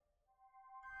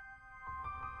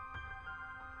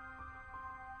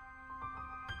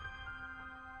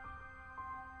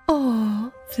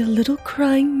the little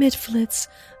crying Midflits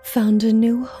found a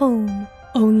new home,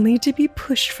 only to be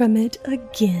pushed from it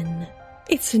again.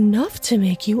 It's enough to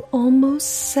make you almost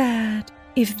sad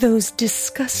if those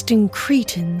disgusting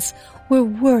cretins were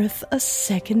worth a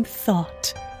second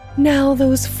thought. Now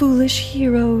those foolish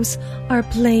heroes are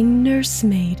playing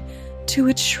nursemaid to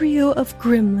a trio of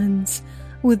gremlins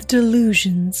with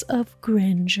delusions of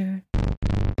grandeur.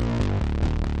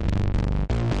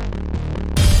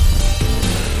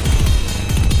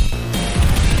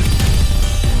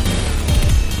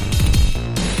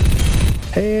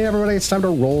 Hey everybody, it's time to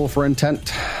roll for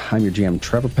intent. I'm your GM,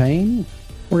 Trevor Payne.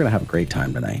 We're going to have a great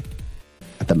time tonight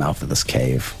at the mouth of this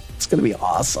cave. It's going to be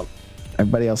awesome.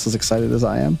 Everybody else as excited as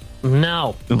I am?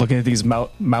 No. Looking at these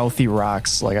mouthy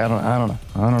rocks, like I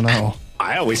don't know.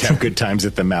 I always have good times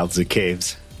at the mouths of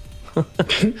caves.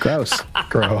 Gross.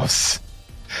 Gross.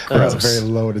 That's a very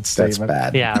loaded statement.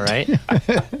 That's bad. Yeah, right?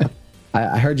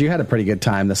 I heard you had a pretty good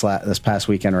time this past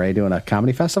weekend, Ray, doing a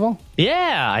comedy festival.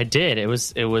 Yeah, I did. It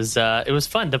was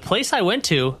fun. The place I went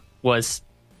to was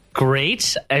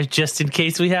great. Just in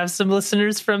case we have some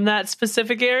listeners from that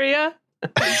specific area.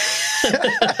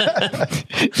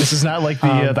 This is not like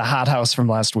the hot house from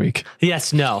last week.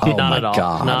 Yes, no, Oh not my at all.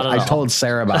 God. Not at I all. told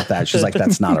Sarah about that. She's like,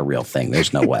 that's not a real thing.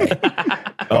 There's no way.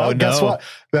 Well, guess what?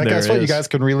 Guess what? is. You guys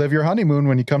can relive your honeymoon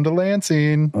when you come to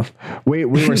Lansing. We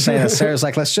were saying that Sarah's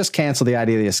like, let's just cancel the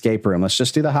idea of the escape room. Let's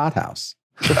just do the hot house.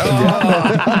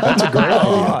 That's a great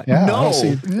idea. Yeah, No,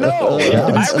 honestly. no, Yeah.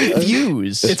 I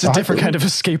refuse. It's a different kind of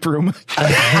escape room.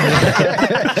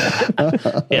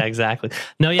 Yeah, exactly.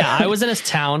 No, yeah, I was in a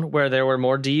town where there were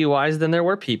more DUIs than there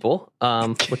were people,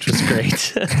 which was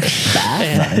great.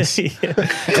 Nice. Yeah,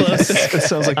 close. It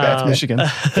sounds like Bath, Michigan.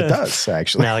 It does,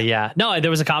 actually. No, yeah. No, there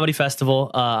was a comedy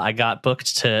festival. I got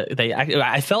booked to,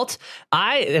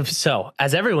 so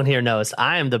as everyone here knows,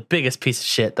 I am the biggest piece of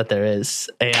shit that there is.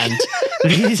 And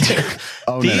these,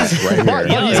 Oh, no, that's right here. But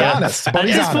he's honest. But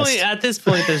he's honest. At this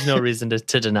point, there's no reason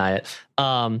to deny it.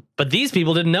 But these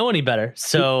people didn't know any better.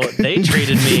 So they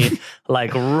treated me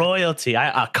like royalty.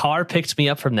 A car picked me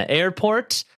up from the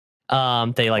airport. They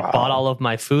bought all of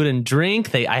my food and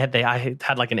drink. I had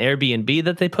like an Airbnb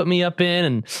that they put me up in,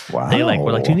 and they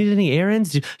were like, "Do you need any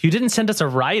errands? You didn't send us a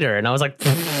rider." And I was like,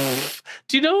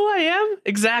 "Do you know who I am?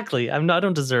 Exactly. I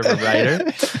don't deserve a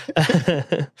rider."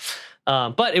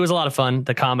 But it was a lot of fun.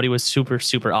 The comedy was super,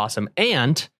 super awesome,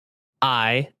 and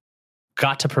I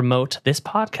got to promote this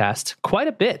podcast quite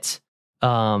a bit.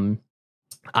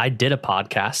 I did a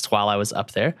podcast while I was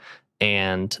up there.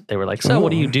 And they were like, "So what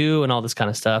do you do?" and all this kind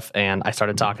of stuff. And I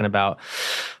started talking about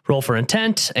Roll for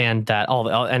Intent and that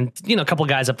and a couple of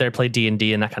guys up there play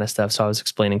D&D and that kind of stuff. So I was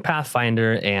explaining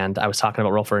Pathfinder and I was talking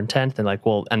about Roll for Intent and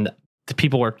and the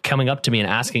people were coming up to me and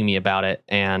asking me about it.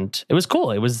 And it was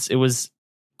cool. It was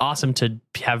awesome to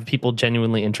have people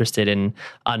genuinely interested in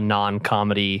a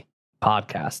non-comedy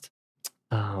podcast.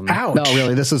 No,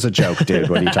 really, this is a joke, dude.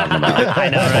 What are you talking about? I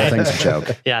know, The whole right? thing's a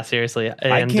joke. Yeah, seriously.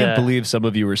 And, I can't believe some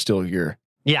of you are still here.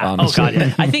 Yeah. Honestly. Oh God.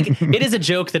 Yeah. I think it is a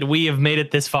joke that we have made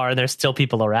it this far and there's still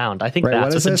people around. I think Right, that's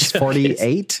what is what the this? joke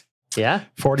 48? is. Yeah.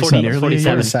 47.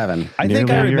 47. I think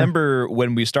Nearly I a year. remember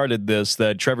when we started this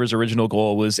that Trevor's original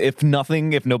goal was, if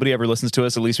nobody ever listens to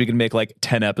us, at least we can make like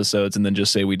 10 episodes and then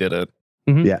just say we did it.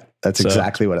 Mm-hmm. Yeah, that's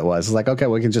exactly what it was. It's like, okay,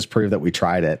 we can just prove that we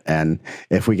tried it. And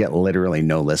if we get literally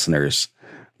no listeners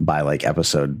by like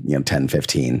episode 10,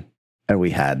 15, and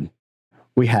we had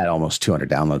almost 200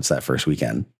 downloads that first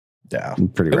weekend. Yeah.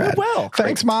 Pretty rad. Well,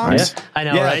 Thanks, moms. Yeah. I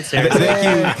know, right? Seriously.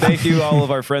 Thank you, all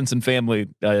of our friends and family.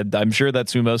 I'm sure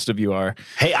that's who most of you are.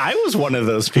 Hey, I was one of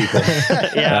those people.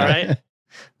 Yeah, right.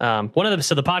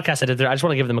 So the podcast I did there, I just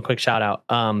want to give them a quick shout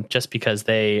out, just because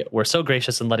they were so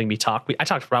gracious in letting me talk. I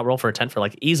talked about Roll for Intent for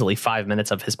like easily 5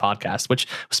 minutes of his podcast, which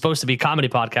was supposed to be a comedy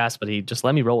podcast, but he just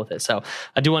let me roll with it. So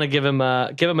I do want to give him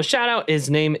a shout out. His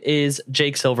name is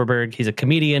Jake Silverberg. He's a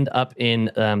comedian up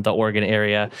in the Oregon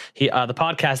area. The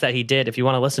podcast that he did, if you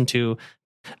want to listen to,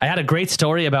 I had a great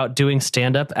story about doing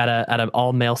stand-up at an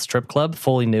all-male strip club,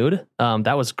 fully nude.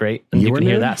 That was great, and you can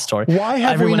hear that story. Why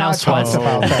have Everyone we not else talked was.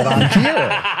 about that on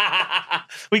here?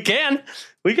 We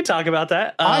can talk about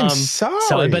that. I'm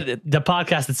sorry. But the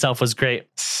podcast itself was great.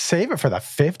 Save it for the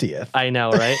 50th. I know,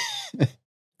 right?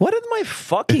 What am I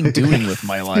fucking doing with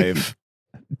my life?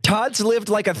 Todd's lived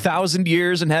like 1,000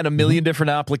 years and had a million different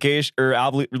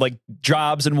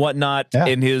jobs and whatnot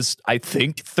in his, I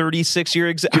think,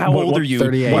 36-year. How old are you?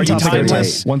 38. Are you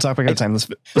timeless? One topic at a time. Let's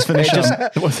finish I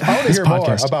want to hear more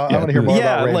about. I want to hear more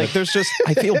about Raven. like there's just,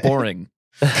 I feel boring.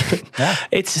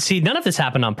 None of this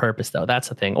happened on purpose though. That's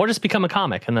the thing. Or just become a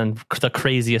comic and then the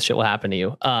craziest shit will happen to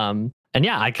you. And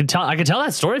yeah, I could tell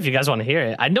that story if you guys want to hear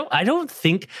it. I don't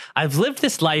think I've lived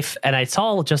this life, and it's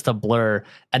all just a blur.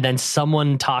 And then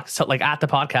someone talks like at the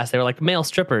podcast, they were like male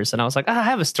strippers, and I was like, I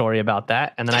have a story about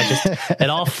that. And then it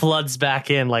all floods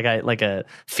back in like a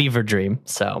fever dream.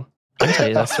 So I can tell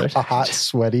you that story. A hot,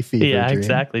 sweaty fever dream. Yeah,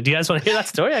 exactly. Do you guys want to hear that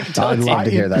story? I can tell I'd it to love you.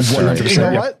 to hear that story. You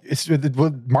know what?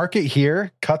 We'll mark it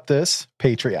here. Cut this.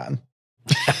 Patreon.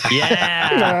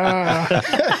 Yeah.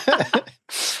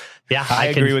 Yeah, I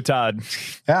agree with Todd.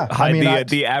 Yeah, I mean,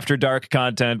 the after dark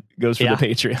content goes for Yeah. the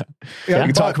Patreon. Yeah, You can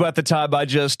but- talk about the time I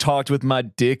just talked with my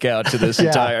dick out to this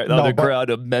entire other crowd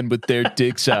of men with their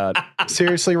dicks out.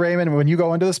 seriously, Raymond, when you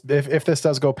go into this, if this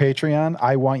does go Patreon,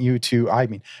 I want you to,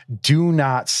 do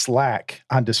not slack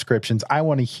on descriptions. I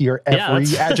want to hear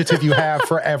every adjective you have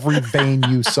for every vein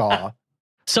you saw.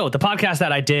 So the podcast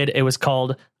that I did, it was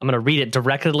called, I'm going to read it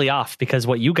directly off because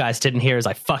what you guys didn't hear is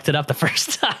I fucked it up the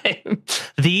first time.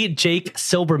 The Jake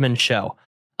Silberman Show.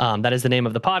 That is the name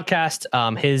of the podcast.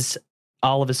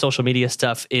 All of his social media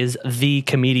stuff is The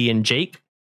Comedian Jake.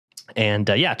 And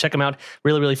check him out.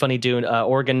 Really, really funny dude.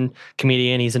 Oregon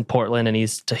comedian. He's in Portland, and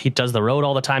he does the road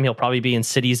all the time. He'll probably be in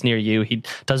cities near you. He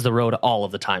does the road all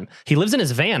of the time. He lives in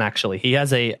his van. Actually, he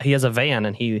has a van,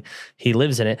 and he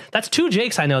lives in it. That's two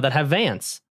Jakes I know that have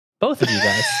vans. Both of you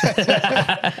guys.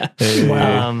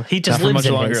 He just Not for lives much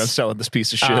in longer. his. I'm selling this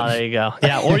piece of shit. There you go.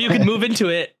 Yeah, or you could move into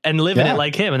it and live in it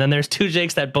like him. And then there's two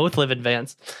Jakes that both live in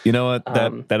vans. You know what?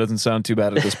 That doesn't sound too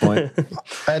bad at this point.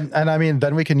 And I mean,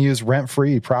 then we can use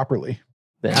rent-free properly.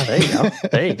 Yeah, there you go.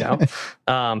 There you go.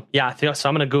 So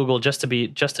I'm gonna Google just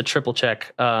to triple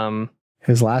check.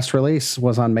 His last release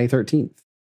was on May 13th.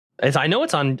 I know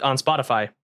it's on Spotify.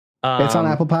 It's on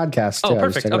Apple Podcasts too. Oh,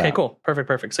 perfect. Okay, cool.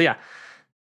 Perfect. So yeah.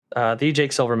 The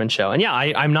Jake Silverman Show. And yeah,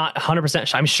 I'm not 100%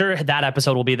 sure. I'm sure that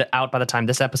episode will be out by the time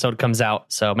this episode comes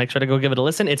out. So make sure to go give it a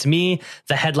listen. It's me,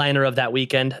 the headliner of that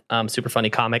weekend, super funny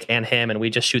comic, and him. And we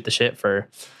just shoot the shit for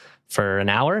an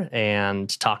hour and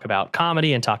talk about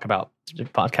comedy and talk about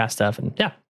podcast stuff. And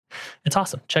yeah, it's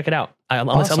awesome. Check it out.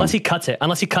 Unless he cuts it.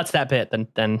 Unless he cuts that bit, then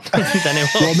it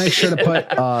will. We'll make sure to put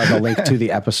the link to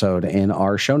the episode in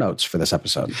our show notes for this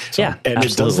episode. So. Yeah, And absolutely.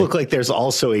 It does look like there's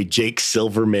also a Jake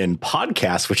Silverman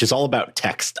podcast, which is all about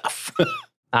tech stuff.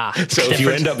 So if you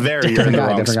end up there, you're in the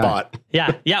wrong spot.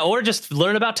 Yeah, or just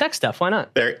learn about tech stuff. Why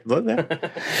not? There.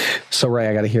 So Ray,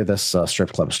 I got to hear this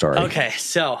strip club story. Okay,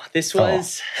 so this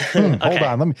was. Hold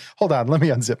on. Let me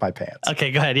unzip my pants.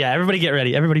 Okay, go ahead. Yeah, everybody get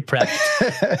ready. Everybody prep.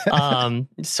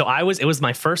 So it was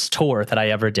my first tour that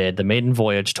I ever did, the Maiden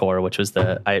Voyage tour, which was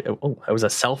it was a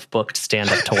self-booked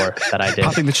stand-up tour that I did.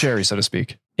 Popping the cherry, so to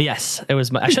speak. Yes, it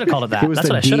was. I should have called it that. It was That's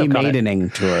the what I should have called it. de-maidening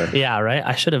tour. Yeah, right.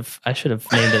 I should have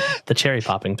named it the Cherry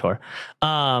Popping Tour.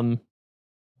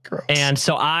 Gross. And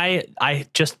so I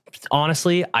just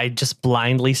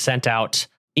blindly sent out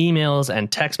emails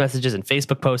and text messages and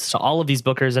Facebook posts to all of these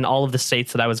bookers and all of the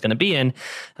states that I was going to be in.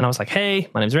 And I was like, hey,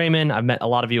 my name's Raymond. I've met a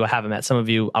lot of you. I haven't met some of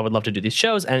you. I would love to do these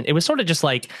shows. And it was sort of just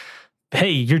like, hey,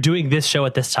 you're doing this show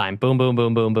at this time. Boom, boom,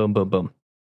 boom, boom, boom, boom, boom.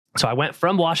 So I went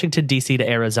from Washington, D.C. to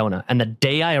Arizona. And the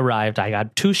day I arrived, I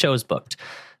got 2 shows booked.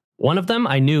 One of them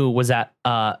I knew was at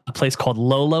a place called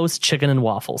Lolo's Chicken and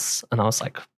Waffles. And I was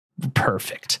like,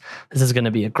 perfect. This is going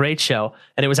to be a great show.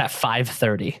 And it was at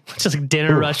 5:30, just like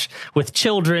dinner rush with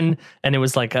children. And it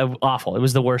was like awful. It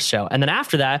was the worst show. And then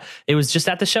after that, it was just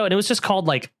at the show. And it was just called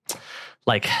like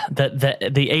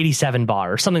the 87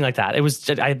 bar or something like that. It was,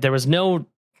 there was no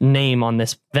name on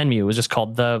this venue. It was just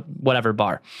called the whatever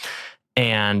bar.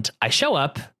 And I show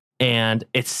up and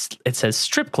it says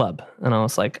strip club. And I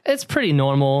was like, it's pretty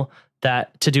normal to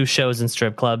do shows in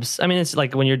strip clubs. I mean, it's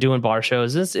like when you're doing bar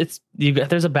shows,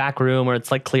 there's a back room where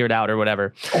it's like cleared out or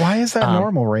whatever. Why is that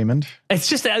normal, Raymond? It's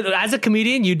just, as a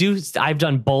comedian, I've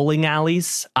done bowling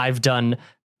alleys. I've done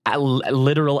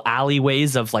literal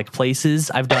alleyways of like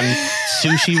places. I've done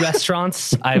sushi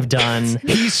restaurants. I've done.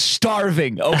 He's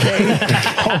starving. Okay.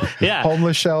 Yeah.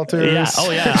 Homeless shelters. Yeah. Oh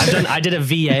yeah. I did a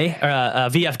VA or a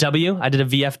VFW. I did a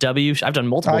VFW. I've done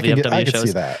multiple VFW shows.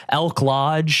 See that. Elk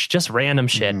Lodge, just random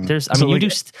shit.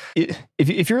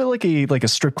 If you're like a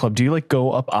strip club, do you like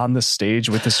go up on the stage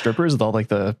with the strippers with all like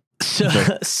the?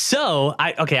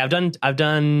 I've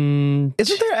done.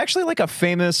 Isn't there actually like a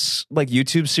famous like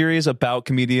YouTube series about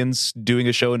comedians doing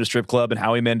a show in a strip club and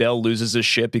Howie Mandel loses his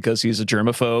shit because he's a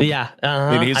germaphobe? Yeah,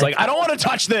 and he's like, I don't want to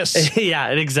touch this. Yeah,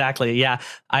 exactly. Yeah,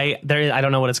 I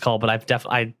don't know what it's called, but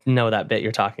I know that bit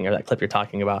you're talking or that clip you're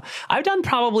talking about. I've done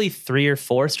probably 3 or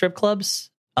 4 strip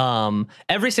clubs.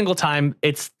 Every single time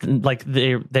it's like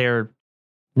they're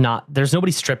there's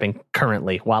nobody stripping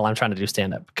currently while I'm trying to do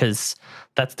stand up, because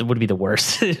that would be the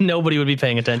worst. Nobody would be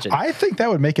paying attention. I think that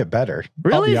would make it better.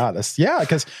 Really? I'll be honest. Yeah,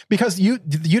 because you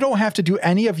don't have to do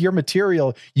any of your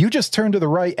material. You just turn to the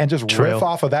right and just riff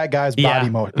off of that guy's body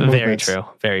movements. Very true.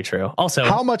 Very true. Also,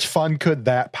 how much fun could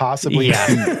that possibly be?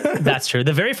 That's true.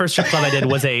 The very first strip club I did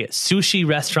was a sushi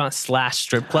restaurant /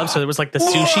 strip club. So there was like the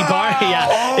sushi bar.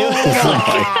 Yeah.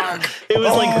 It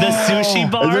was like the sushi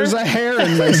bar. There's a hair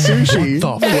in my sushi.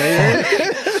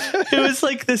 It was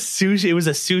like the sushi. It was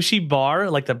a sushi bar,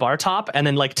 like the bar top, and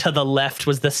then like to the left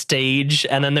was the stage,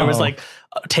 and then there was like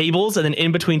tables, and then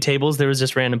in between tables there was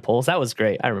just random poles. That was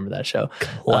great. I remember that show.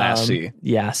 Classy.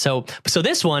 Yeah. So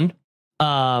this one,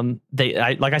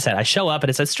 like I said, I show up and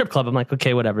it says strip club. I'm like,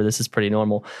 okay, whatever. This is pretty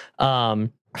normal.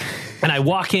 And I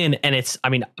walk in and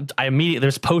I immediately,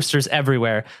 there's posters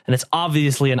everywhere, and it's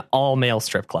obviously an all male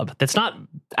strip club that's not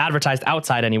advertised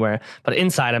outside anywhere, but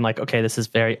inside I'm like, okay, this is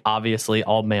very obviously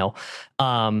all male.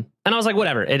 And I was like,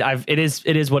 whatever, it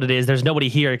is what it is. There's nobody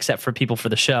here except for people for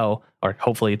the show, or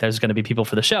hopefully there's going to be people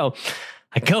for the show.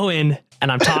 I go in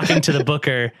and I'm talking to the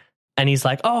booker, and he's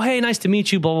like, oh, hey, nice to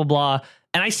meet you, blah, blah, blah.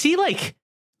 And I see like,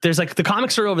 there's like the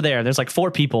comics are over there. There's like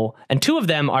 4 people, and 2 of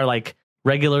them are like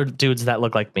regular dudes that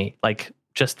look like me, like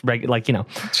just like, you know,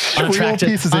 unattractive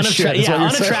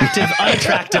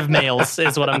males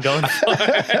is what I'm going for.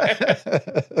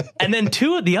 And then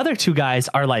the other 2 guys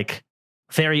are like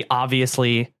very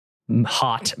obviously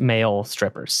hot male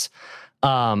strippers.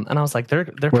 And I was like, they're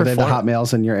were they the hot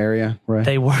males in your area, right?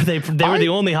 They were the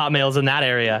only hot males in that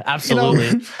area. Absolutely.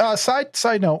 You know,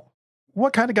 side note,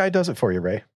 what kind of guy does it for you,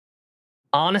 Ray?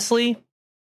 Honestly,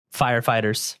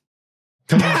 firefighters.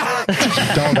 No,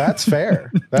 that's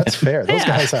fair. That's fair. Those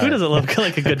guys are. Who doesn't love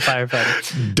like a good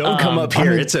firefighter? Don't come up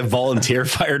here. It's a volunteer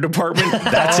fire department.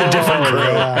 That's a different crew.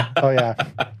 Yeah. Oh yeah,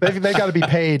 they got to be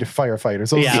paid firefighters.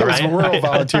 Those rural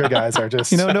volunteer guys are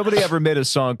just. You know, nobody ever made a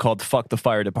song called "Fuck the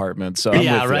Fire Department." So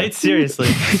I'm with you. Seriously.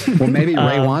 Well, maybe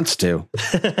Ray wants to.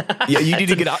 Yeah, you need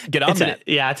to get on that.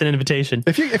 It's an invitation.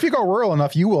 If you go rural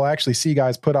enough, you will actually see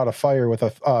guys put out a fire with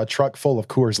a truck full of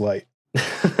Coors Light.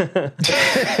 Hey,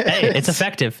 it's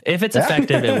effective. If it's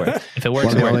effective, it works. If it works,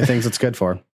 one of the only things it's good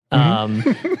for.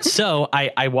 So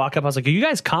I walk up. I was like, "Are you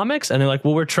guys comics?" And they're like,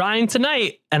 "Well, we're trying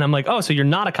tonight." And I'm like, "Oh, so you're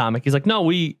not a comic?" He's like, "No,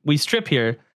 we strip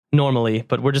here normally,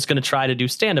 but we're just going to try to do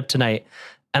stand up tonight."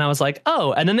 And I was like,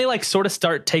 "Oh." And then they like sort of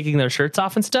start taking their shirts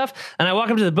off and stuff. And I walk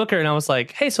up to the booker and I was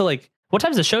like, "Hey, so like, what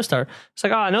time does the show start?" It's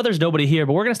like, "Oh, I know there's nobody here,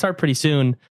 but we're going to start pretty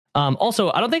soon."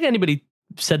 Also, I don't think anybody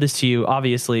said this to you,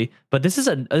 obviously, but this is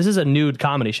a nude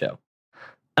comedy show.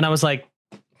 And I was like,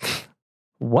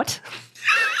 what?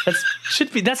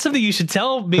 That's something you should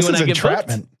tell me when I get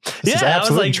entrapment. booked. This is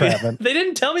absolute entrapment. They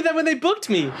didn't tell me that when they booked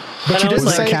me. But you didn't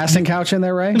say a casting couch in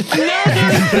there, Ray?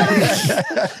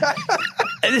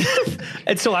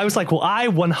 And so I was like, well, I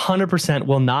 100%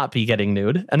 will not be getting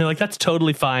nude. And they're like, that's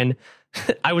totally fine.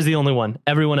 I was the only one.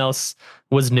 Everyone else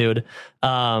was nude.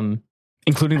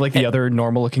 Including like the other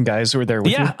normal looking guys who were there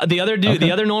with you? The other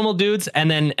normal dudes. And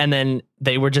then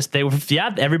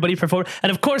everybody performed.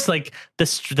 And of course, like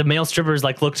the male strippers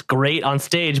like looked great on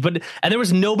stage, and there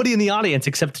was nobody in the audience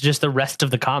except just the rest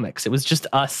of the comics. It was just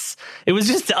us. It was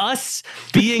just us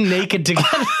being naked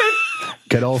together.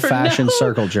 Good old fashioned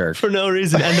circle jerk for no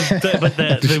reason. And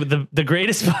the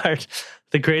greatest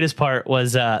part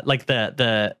was like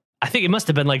I think it must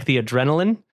have been like the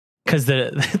adrenaline. Because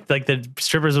the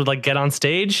strippers would like get on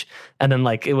stage, and then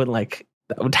like it would like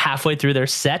halfway through their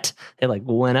set, it like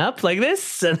went up like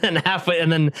this, and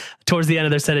then towards the end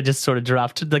of their set, it just sort of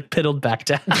dropped, like piddled back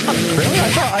down. Really?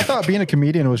 I thought being a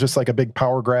comedian was just like a big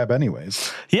power grab,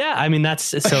 anyways. Yeah, I mean it's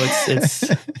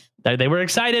they were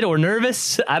excited or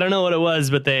nervous. I don't know what it was,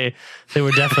 but they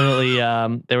were definitely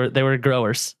they were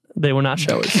growers. They were not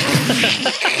showers.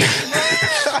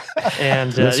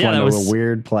 And this one was a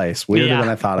weird place, weirder than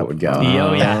I thought it would go. Oh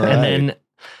yeah, right. And then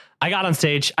I got on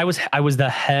stage. I was the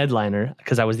headliner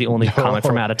because I was the only comic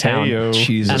from out of town.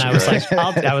 Jesus and I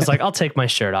was like, I'll take my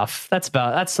shirt off. That's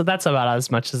about as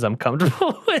much as I'm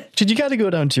comfortable with. Dude, you got to go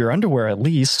down to your underwear at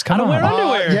least. Come on. Wear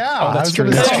underwear. Yeah, that's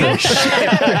true.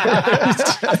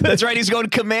 That's right. He's going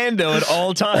commando at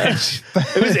all times.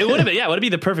 It would have been. Yeah, it would be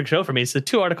the perfect show for me. So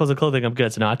 2 articles of clothing, I'm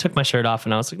good. So no, I took my shirt off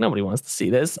and I was like, nobody wants to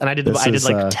see this. And I did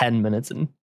like 10 minutes. And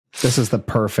this is the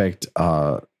perfect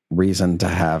reason to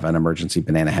have an emergency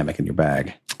banana hammock in your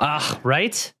bag.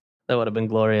 Right? That would have been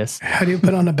glorious. How do you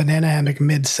put on a banana hammock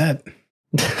mid-set?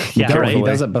 Yeah, right. He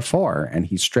does it before and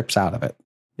he strips out of it.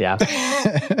 Yeah.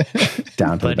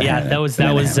 Down to the yeah,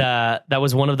 that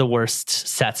was one of the worst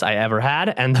sets I ever had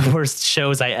and the worst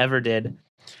shows I ever did.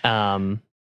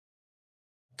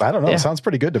 I don't know. Yeah. It sounds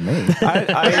pretty good to me.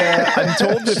 I'm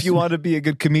told if you want to be a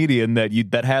good comedian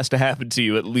that has to happen to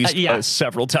you at least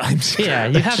several times. Yeah,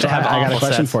 you have to have. I got a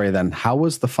question sets. for you then. How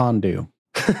was the fondue?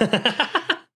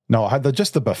 No,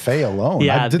 just the buffet alone.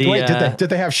 Yeah, did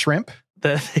they have shrimp?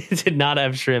 They did not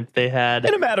have shrimp. They had,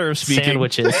 in a matter of speaking,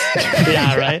 sandwiches.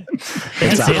 Yeah, right. They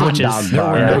had It's a hot sandwiches. dog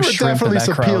bar. There no were shrimp in definitely that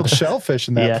some crowd. peeled shellfish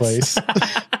in that Yes. place.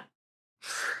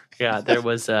 Yeah, there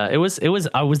was. It was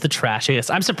the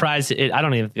trashiest. I'm surprised. I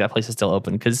don't even think that place is still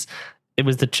open because it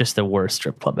was just the worst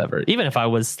strip club ever. Even if I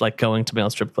was like going to male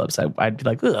strip clubs, I'd be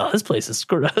like, "Ugh, this place is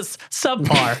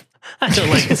subpar. I don't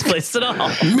like this place at all."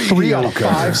 3 out of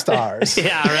 5 stars.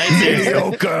 Yeah, right.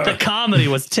 Mediocre. The comedy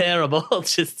was terrible.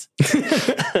 Just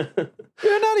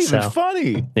you're not even So.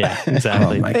 funny. yeah,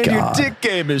 exactly. Oh my And your God. dick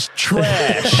game is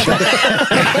trash.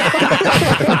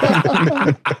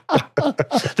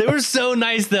 They were so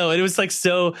nice though. It was like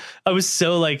so. I was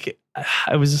so like.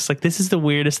 I was just like, this is the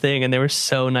weirdest thing, and they were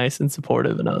so nice and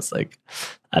supportive, and I was like,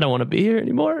 I don't want to be here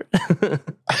anymore.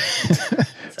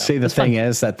 See, the thing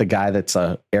is that the guy that's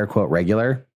a air quote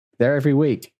regular, there every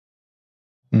week.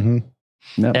 Mm-hmm.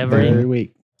 No, Every-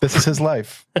 week. This is his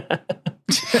life.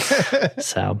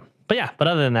 So, but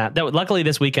other than that, luckily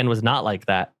this weekend was not like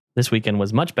that. This weekend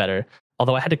was much better.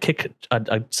 Although I had to kick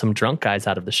some drunk guys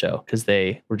out of the show because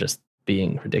they were just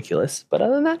being ridiculous. But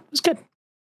other than that, it was good.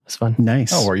 It was fun.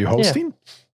 Nice. Oh, were you hosting?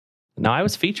 No, I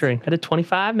was featuring. I did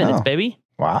 25 minutes, Oh. baby.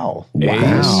 Wow.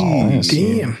 Wow.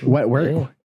 Damn. Where Yeah.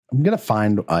 I'm gonna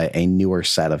find a newer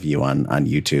set of you on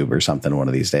YouTube or something one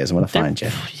of these days. I'm gonna find you.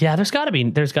 Yeah, there's got to be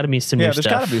some Yeah, new there's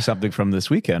stuff. got to be something from this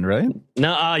weekend, right?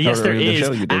 No, yes, Or there the is.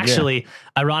 show you did, yeah. Actually,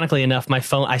 ironically enough, my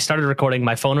phone, I started recording,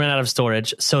 my phone ran out of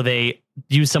storage. So they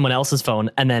used someone else's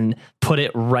phone and then put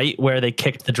it right where they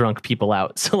kicked the drunk people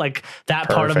out. So like that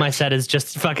part of my set is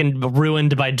just fucking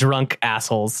ruined by drunk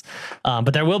assholes.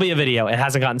 But there will be a video. It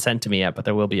hasn't gotten sent to me yet, but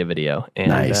there will be a video. And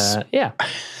Nice. yeah.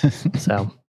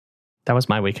 So that was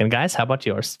my weekend, guys. How about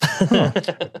yours?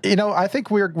 You know, I think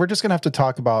we're just gonna have to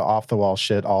talk about off the wall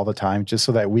shit all the time, just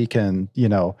so that we can,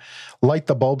 light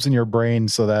the bulbs in your brain,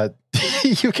 so that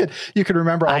you could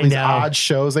remember all I these know. odd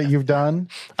shows that you've done.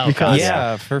 Oh, Because- God.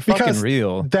 Yeah, for fucking Because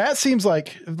real. That seems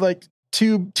like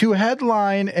to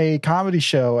headline a comedy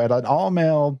show at an all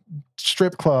male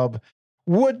strip club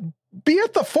would be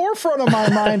at the forefront of my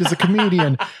mind as a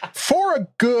comedian for a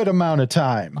good amount of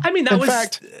time. I mean, that In was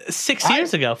fact, 6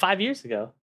 years ago, 5 years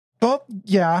ago. well,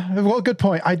 yeah. Well, good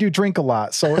point. I do drink a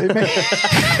lot, so it may.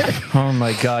 Oh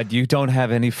my God, you don't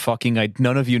have any fucking.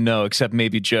 None of you know except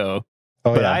maybe Joe.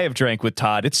 Oh, But yeah. I have drank with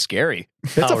Todd. It's scary.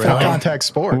 It's a Oh, full really? contact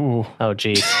sport. Ooh. Oh,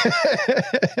 geez.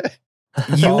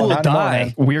 You Oh, will not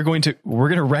die. anymore, We're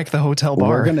gonna wreck the hotel bar.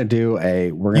 We're gonna do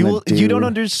You don't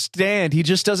understand. He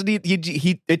just doesn't eat.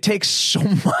 He it takes so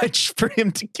much for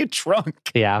him to get drunk.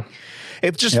 Yeah.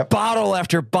 It's just Yep. bottle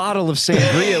after bottle of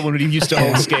sangria when we used to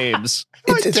host games.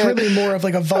 It's really more of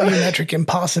like a volumetric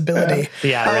impossibility.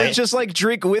 Yeah, I right. would just like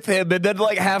drink with him, and then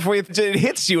like halfway it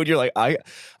hits you, and you're like,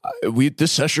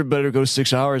 this session better go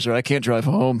 6 hours, or I can't drive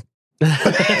home. And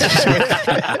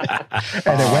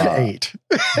it went 8.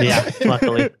 Yeah,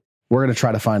 luckily. We're gonna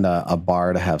try to find a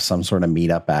bar to have some sort of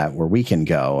meetup at where we can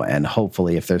go, and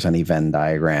hopefully, if there's any Venn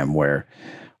diagram where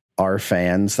our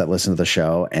fans that listen to the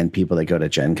show and people that go to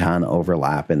Gen Con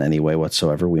overlap in any way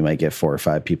whatsoever, we might get 4 or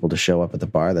 5 people to show up at the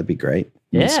bar. That'd be great.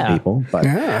 Meet some Yeah. people. But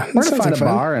Yeah, we're that gonna sounds find like a fun.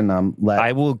 bar and let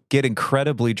I will get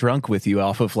incredibly drunk with you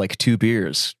off of like 2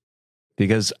 beers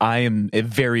because I am a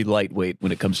very lightweight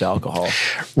when it comes to alcohol.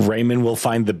 Raymond will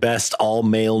find the best all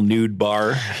male nude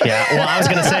bar. Yeah. Well, I was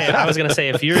gonna say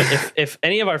if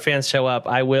any of our fans show up,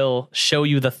 I will show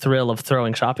you the thrill of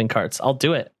throwing shopping carts. I'll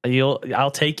do it. I'll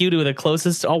take you to the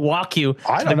closest. I'll walk you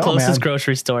I to don't the know, closest man.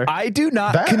 grocery store. I do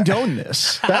not That- condone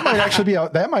this. That might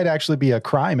actually be a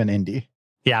crime in Indy.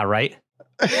 Yeah. Right.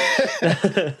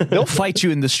 They'll fight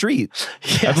you in the street.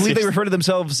 Yes, I believe they it's- refer to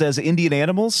themselves as Indian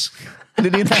animals in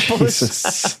Indianapolis.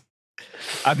 Jesus.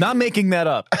 I'm not making that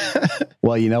up.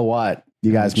 Well, you know what?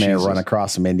 You guys may have Jesus. run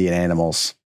across some Indian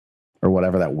animals or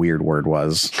whatever that weird word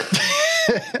was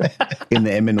in the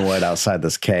Immenwood outside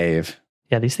this cave.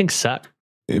 Yeah. These things suck.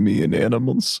 Indian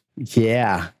animals.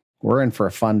 Yeah, we're in for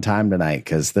a fun time tonight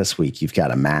because this week you've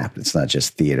got a map. It's not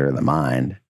just theater of the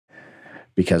mind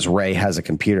because Ray has a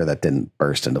computer that didn't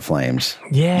burst into flames.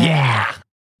 Yeah.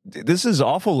 This is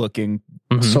awful looking.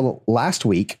 Mhm. So last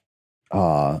week,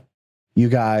 you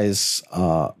guys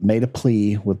made a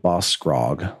plea with Boss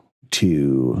Scrog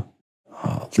to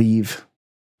leave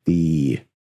the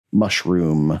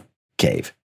mushroom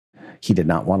cave. He did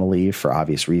not want to leave for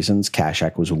obvious reasons.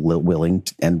 Kashak was willing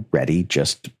and ready,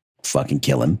 just fucking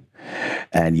kill him.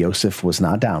 And Yosef was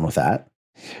not down with that.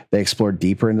 They explored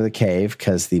deeper into the cave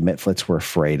because the Mitflits were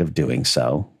afraid of doing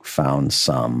so. Found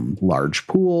some large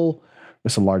pool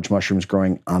with some large mushrooms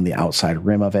growing on the outside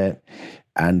rim of it,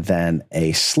 and then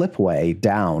a slipway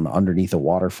down underneath a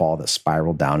waterfall that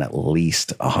spiraled down at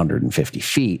least 150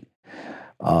 feet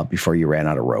before you ran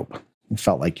out of rope. It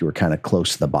felt like you were kind of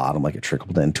close to the bottom, like it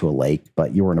trickled into a lake,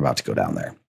 but you weren't about to go down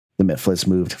there. The Mitflits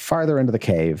moved farther into the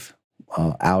cave,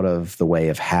 out of the way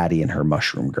of Hattie and her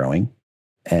mushroom growing.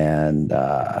 And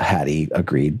Hattie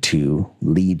agreed to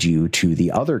lead you to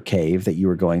the other cave that you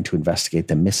were going to investigate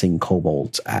the missing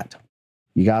kobolds at.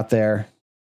 You got there.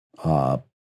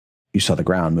 You saw the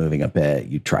ground moving a bit.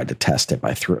 You tried to test it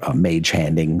by mage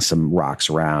handing some rocks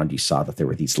around. You saw that there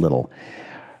were these little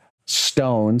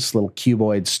stones, little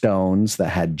cuboid stones that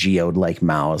had geode-like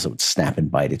mouths that would snap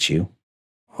and bite at you.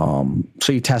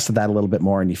 So you tested that a little bit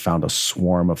more, and you found a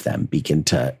swarm of them begin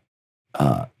to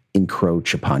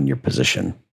encroach upon your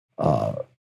position,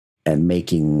 and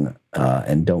making,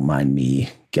 and don't mind me,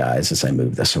 guys, as I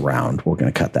move this around, we're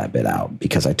going to cut that bit out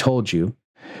because I told you,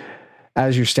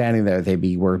 as you're standing there, they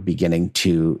were beginning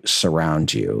to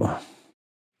surround you.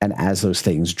 And as those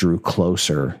things drew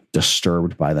closer,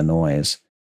 disturbed by the noise,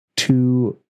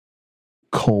 2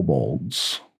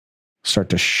 kobolds start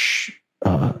to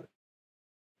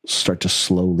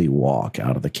slowly walk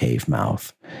out of the cave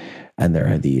mouth. And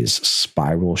there are these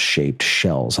spiral-shaped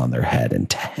shells on their head and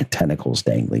tentacles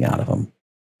dangling out of them.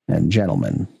 And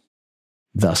gentlemen,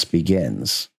 thus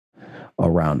begins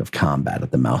a round of combat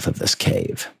at the mouth of this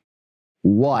cave.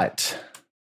 What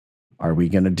are we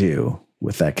going to do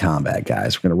with that combat,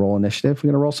 guys? We're going to roll initiative. We're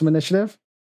going to roll some initiative.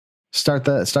 Start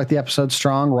the episode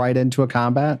strong, right into a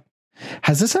combat.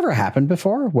 Has this ever happened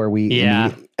before? Where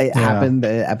it happened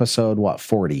episode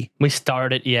 40? We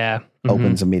started,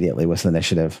 opens immediately with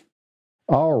initiative.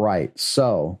 All right,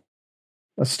 so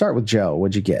let's start with Joe.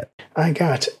 What'd you get? I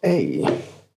got a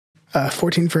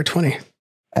 14 for a 20.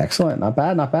 Excellent, not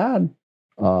bad.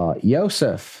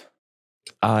 Yosef.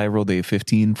 I rolled a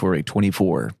 15 for a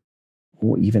 24.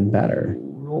 Oh, even better.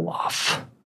 Roll off.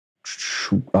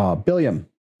 Billiam.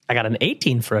 I got an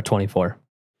 18 for a 24.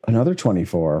 Another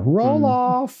 24. Roll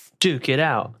off. Duke it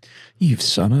out. You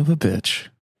son of a bitch.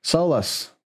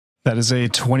 Solus. That is a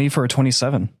 20 for a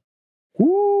 27.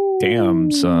 Ooh.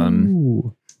 Damn,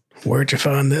 son. Where'd you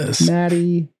find this?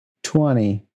 Natty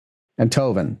 20. And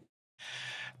Tovin.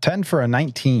 10 for a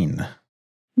 19.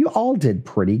 You all did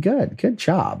pretty good. Good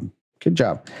job.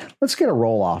 Let's get a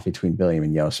roll off between Billiam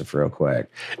and Yosef real quick.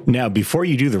 Now, before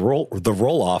you do the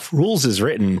roll off, rules is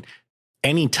written.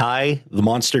 Any tie, the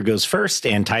monster goes first,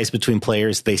 and ties between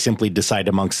players, they simply decide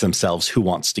amongst themselves who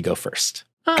wants to go first.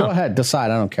 Go ahead,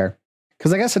 decide. I don't care.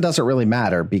 Because I guess it doesn't really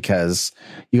matter because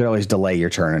you could always delay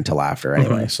your turn until after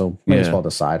anyway. So may as well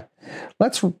decide.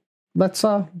 Let's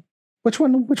which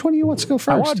one of you wants to go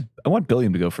first? I want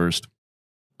Billiam to go first.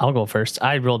 I'll go first.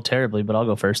 I rolled terribly, but I'll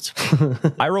go first.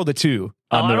 I rolled a 2.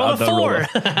 I rolled a 4.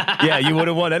 Yeah, you would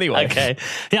have won anyway. Okay.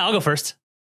 Yeah, I'll go first.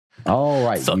 All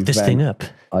right. Fuck this thing up.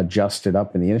 Adjusted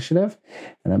up in the initiative.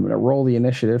 And I'm going to roll the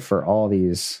initiative for all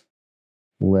these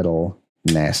little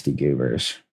nasty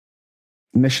goobers.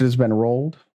 Initiative's been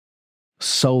rolled.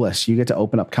 Solus, you get to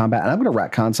open up combat. And I'm going to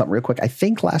retcon something real quick. I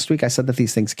think last week I said that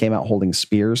these things came out holding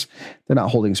spears. They're not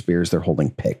holding spears. They're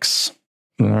holding picks.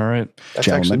 All right. That's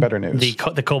actually better news. The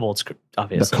kobolds,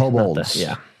 obviously. The kobolds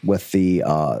with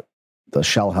the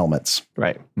shell helmets.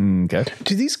 Right. Okay.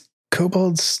 Do these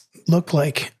kobolds look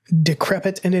like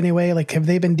decrepit in any way? Like, have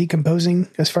they been decomposing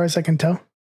as far as I can tell?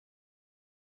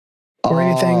 Or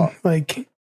anything like...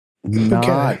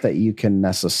 Not that you can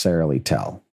necessarily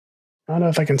tell. I don't know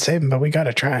if I can save them, but we got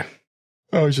to try.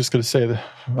 I was just going to say that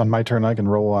on my turn, I can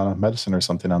roll on a medicine or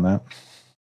something on that.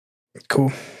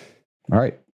 Cool. All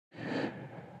right.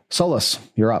 Solus,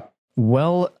 you're up.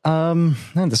 Well,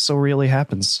 this so rarely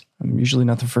happens. I'm usually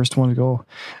not the first one to go.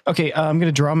 Okay, I'm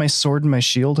going to draw my sword and my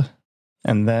shield.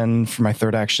 And then for my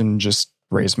third action, just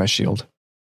raise my shield.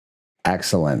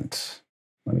 Excellent.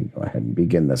 Let me go ahead and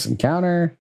begin this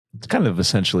encounter. It's kind of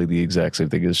essentially the exact same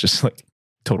thing. It's just like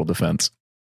total defense.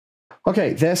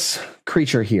 Okay, this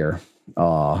creature here,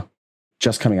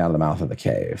 just coming out of the mouth of the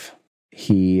cave,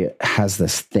 he has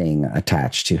this thing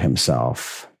attached to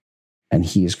himself, and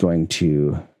he's going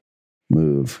to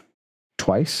move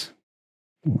twice,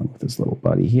 along with his little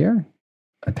buddy here,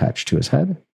 attached to his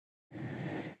head.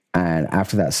 And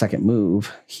after that second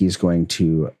move, he's going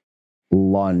to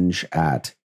lunge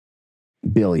at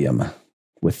Billiam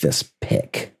with this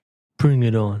pick. Bring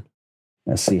it on.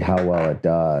 Let's see how well it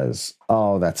does.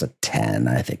 Oh, that's a 10.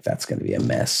 I think that's going to be a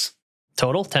miss.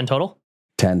 Total? 10 total?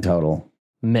 10 total.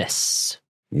 Miss.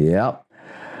 Yep.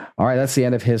 All right, that's the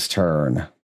end of his turn.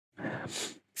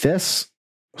 This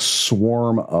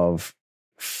swarm of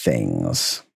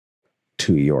things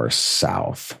to your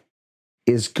south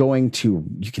is going to,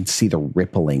 you can see the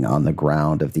rippling on the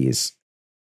ground of these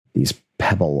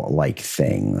pebble-like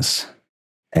things,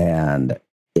 and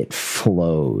it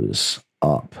flows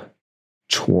up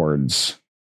towards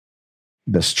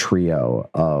this trio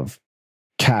of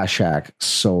Kashak,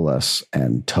 Solus,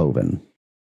 and Tobin.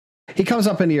 He comes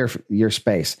up into your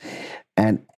space,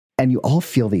 and you all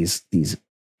feel these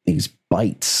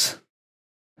bites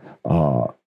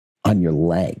on your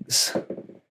legs.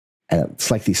 And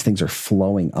it's like these things are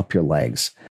flowing up your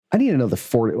legs. I need to know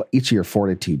each of your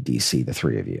fortitude DC, the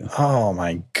three of you. Oh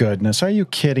my goodness. Are you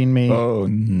kidding me? Oh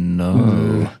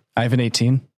no. I have an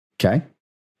 18. Okay.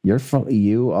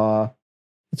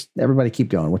 Everybody keep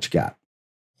going. What you got?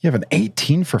 You have an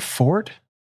 18 for fort?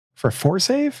 For a fort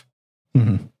save?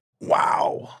 Mm-hmm.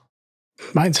 Wow.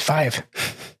 Mine's 5.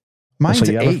 Mine's So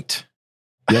you have 8.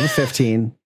 You have a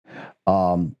 15,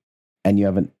 and you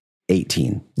have an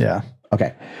 18. Yeah.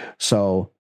 Okay.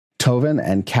 So Tovin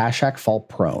and Kashak fall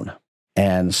prone,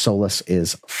 and Solus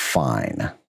is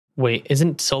fine. Wait,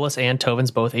 isn't Solus and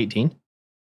Tovin's both 18?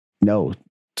 No,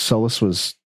 Solus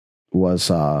was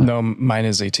No, mine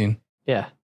is 18. Yeah.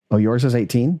 Oh, yours is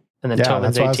 18? And then Yeah,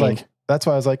 Tovin's that's why 18.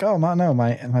 I was like, oh, no,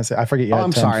 I forget you had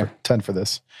I'm 10 sorry. For, 10 for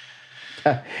this.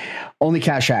 Only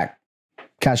Kashak.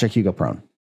 Kashak, you go prone.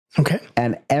 Okay.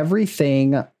 And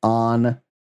everything on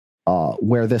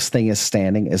where this thing is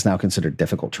standing is now considered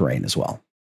difficult terrain as well.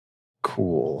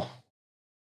 Cool.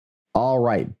 All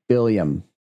right, Billiam,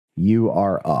 you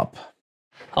are up.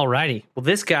 Alrighty. Well,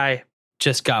 this guy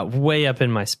just got way up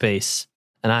in my space,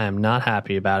 and I am not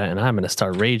happy about it, and I'm going to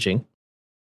start raging.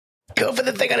 Go for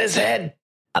the thing on his head.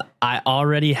 I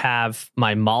already have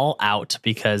my maul out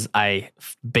because I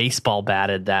baseball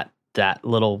batted that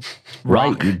little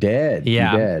rock. Right, you did.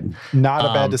 Yeah. You did. Not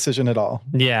a bad decision at all.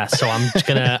 Yeah, so I'm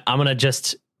gonna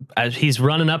just as he's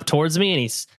running up towards me, and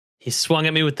he swung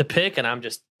at me with the pick, and I'm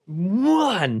just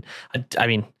one. I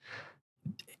mean,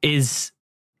 is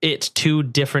it two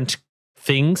different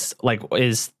things? Like,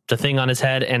 is the thing on his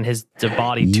head and the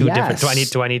body two different?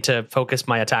 Do I need to focus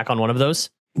my attack on one of those?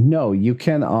 No, you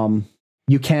can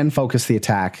focus the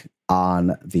attack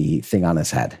on the thing on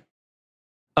his head.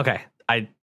 Okay,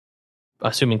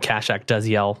 assuming Kashak does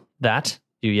yell that,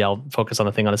 you yell focus on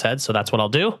the thing on his head, so that's what I'll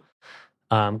do.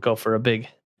 Go for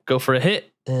a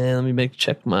hit, and let me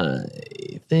check my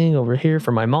thing over here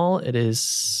for my maul. It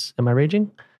is, am I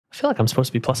raging? I feel like I'm supposed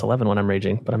to be plus 11 when I'm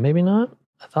raging, but I'm maybe not.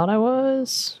 I thought I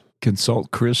was.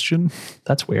 Consult Christian.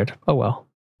 That's weird. Oh well.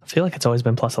 I feel like it's always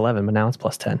been plus 11, but now it's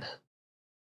plus 10.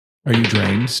 Are you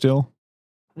drained still?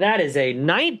 That is a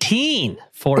 19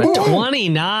 for a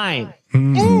 29. Wow.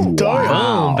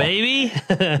 Boom, baby.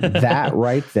 That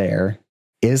right there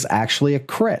is actually a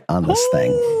crit on this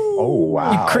thing. Oh,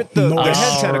 wow. You crit the head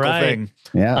All tentacle right. thing.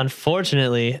 Yeah.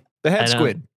 Unfortunately, The I head know.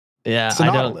 squid. yeah, It's a I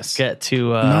don't Nautilus. get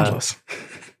to Nautilus.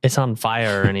 it's on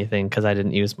fire or anything because I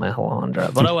didn't use my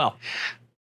Halandra. But oh well.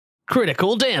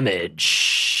 Critical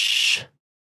damage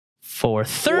for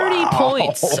 30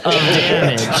 points of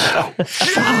damage.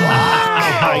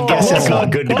 I guess it's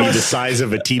not good to be the size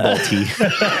of a T-ball tee.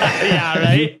 Yeah,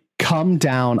 right? Come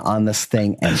down on this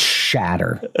thing and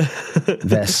shatter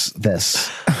this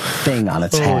thing on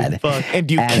its head. Fuck. And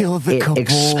you kill the it cabal.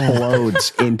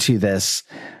 explodes into this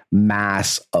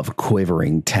mass of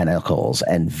quivering tentacles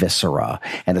and viscera,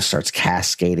 and it starts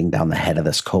cascading down the head of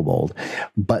this kobold.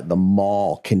 But the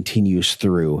maul continues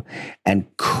through and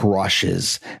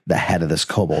crushes the head of this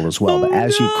kobold as well. But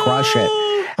as you crush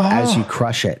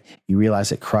it, you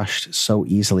realize it crushed so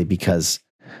easily because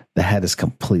the head is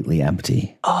completely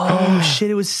empty. Oh shit,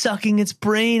 it was sucking its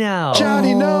brain out.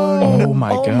 Johnny, no. Oh my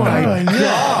god. My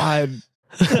God.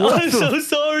 I'm so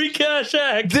sorry,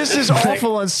 Kashak. This is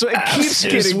awful. And so it keeps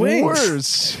His getting wings.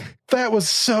 worse. That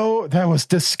was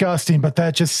disgusting, but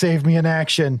that just saved me an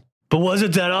action. But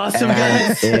wasn't that awesome, And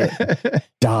guys? it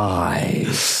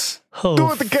dies. Oh,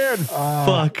 Do it again.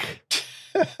 fuck.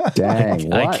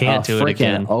 Dang, I what can't a do it freaking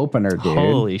again. opener, dude.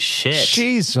 Holy shit.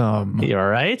 Jeez. You all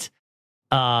right?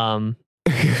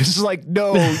 It's like,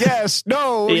 no, yes,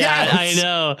 no, Yeah, yes. I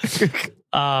know.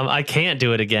 I can't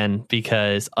do it again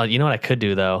because you know what I could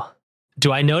do though?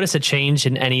 Do I notice a change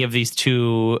in any of these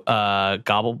two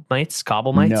gobble mites?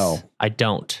 No. I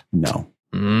don't. No.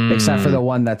 Mm. Except for the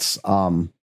one that's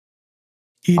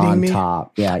Eating on me.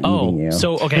 top. Yeah, eating you.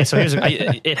 So here's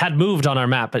it had moved on our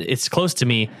map, but it's close to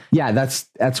me. Yeah, that's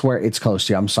where it's close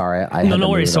to you. I'm sorry. I No, had to no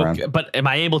worries. move it So, around. but am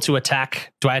I able to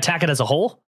attack? Do I attack it as a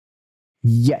whole?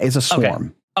 Yeah, it's a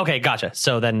swarm. Okay, gotcha.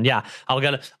 So then, yeah, I'll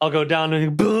go down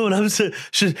and boom.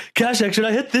 Kashak, should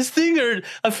I hit this thing or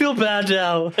I feel bad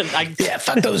now? And Yeah,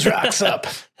 fuck those rocks up.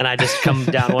 and I just come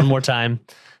down one more time.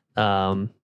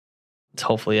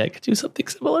 Hopefully I could do something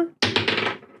similar.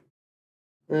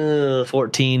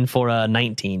 14 for a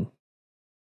 19.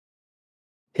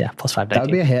 Yeah, plus 5, 19. That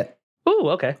would be a hit. Ooh,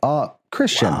 okay.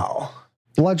 Christian, Wow.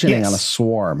 bludgeoning Yes. on a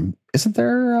swarm. Isn't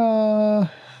there?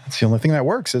 It's the only thing that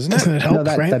works, isn't it? Doesn't it help,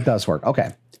 No, right? that does work.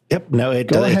 Okay. Yep. No,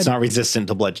 Go ahead. it's not resistant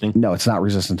to bludgeoning. No, it's not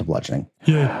resistant to bludgeoning.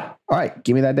 Yeah. All right,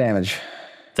 give me that damage.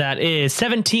 That is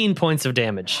 17 points of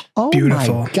damage. Oh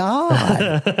Beautiful. my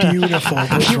god! Beautiful.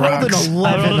 Those rocks. I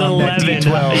rolled an 11. Yep,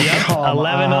 Come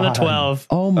 11 on a on. 12.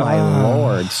 Oh my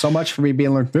lord! So much for me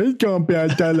being like, "Hey, come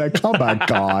back, come on,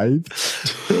 guys."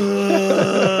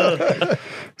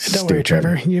 Don't worry,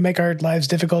 Trevor. You make our lives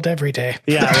difficult every day.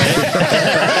 Yeah, right?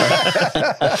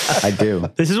 I do.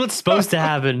 This is what's supposed to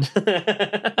happen.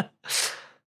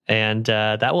 And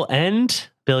that will end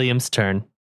Billiam's turn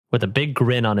with a big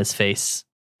grin on his face.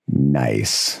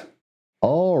 Nice.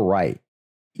 All right,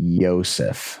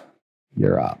 Yosef,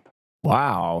 you're up.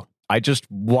 Wow. I just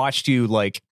watched you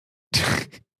like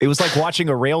it was like watching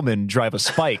a railman drive a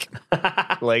spike.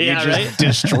 Like Yeah, you just right?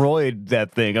 destroyed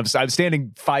that thing. I'm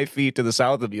standing 5 feet to the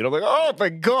south of you. And I'm like, oh my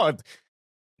God.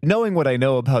 Knowing what I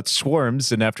know about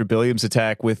swarms and after Billiam's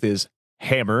attack with his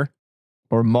hammer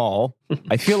or maul,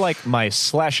 I feel like my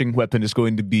slashing weapon is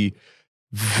going to be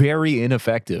very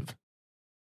ineffective.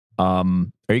 Are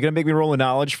you going to make me roll a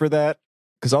knowledge for that?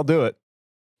 Because I'll do it.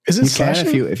 Is it You can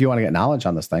slashing? if you want to get knowledge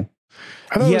on this thing.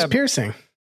 I thought it was Yeah. piercing.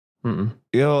 Mm-mm.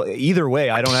 You know, either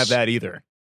way, I don't have that either.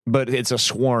 But it's a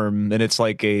swarm and it's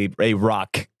like a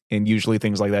rock. And usually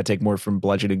things like that take more from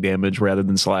bludgeoning damage rather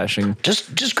than slashing.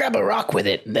 Just grab a rock with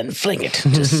it and then fling it.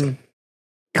 Just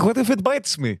What if it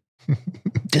bites me?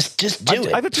 just do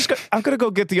it. I'm gonna go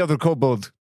get the other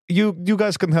kobold. You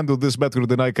guys can handle this better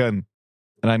than I can.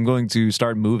 And I'm going to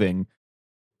start moving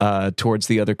towards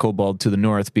the other kobold to the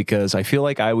north because I feel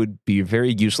like I would be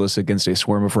very useless against a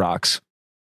swarm of rocks.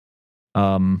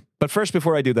 But first,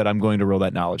 before I do that, I'm going to roll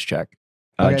that knowledge check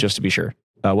Okay. just to be sure.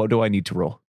 What do I need to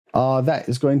roll? That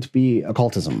is going to be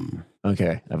occultism.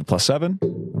 Okay, I have a +7.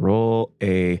 Roll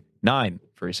a 9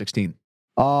 for a 16.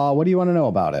 What do you want to know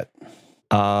about it?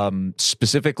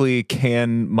 Specifically,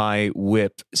 can my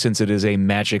whip, since it is a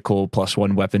magical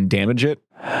 +1 weapon, damage it?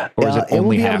 Or is it will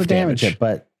only be able half to damage damage? it,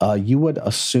 but you would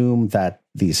assume that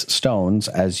these stones,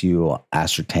 as you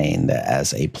ascertained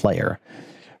as a player,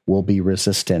 will be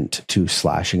resistant to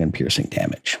slashing and piercing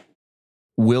damage.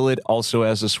 Will it also,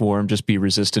 as a swarm, just be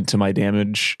resistant to my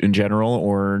damage in general,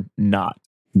 or not?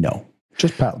 No,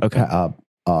 just Okay.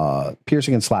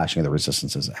 piercing and slashing are the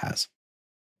resistances it has.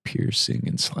 Piercing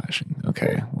and slashing.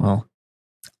 Okay, well,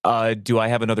 do I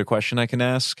have another question I can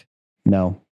ask?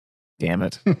 No. Damn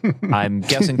it. I'm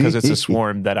guessing because it's a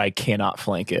swarm that I cannot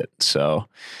flank it. So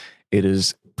it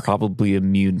is probably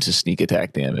immune to sneak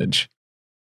attack damage.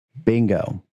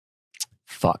 Bingo.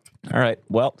 Fuck. All right.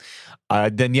 Well,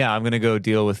 then yeah, I'm gonna go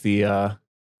deal with the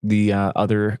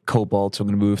other kobold. So I'm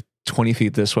gonna move 20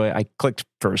 feet this way. I clicked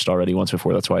first already once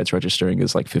before. That's why it's registering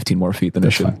as like 15 more feet than it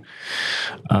should.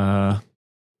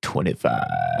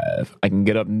 25. I can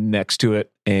get up next to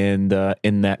it, and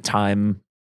in that time,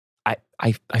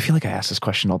 I feel like I ask this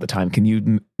question all the time. Can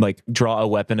you like draw a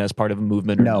weapon as part of a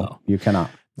movement? Or No, you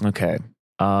cannot. no? Okay.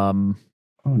 Oh,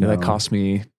 no. That cost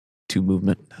me 2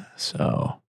 movement.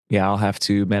 So yeah, I'll have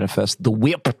to manifest the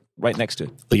whip right next to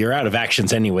it. Well, you're out of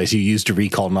actions anyways. You used a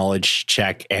recall knowledge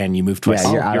check and you moved twice.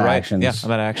 Yeah, you're out You're of right. actions. Yeah, I'm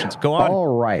out of actions. Go on. All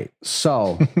right.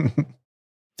 So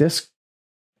this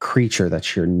creature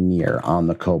that you're near on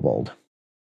the kobold,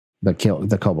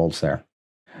 the kobolds there.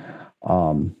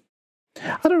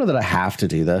 I don't know that I have to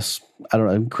do this. I don't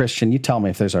know. Christian, you tell me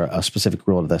if there's a specific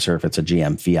rule to this or if it's a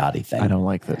GM fiat thing. I don't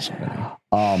like this.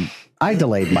 I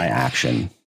delayed my action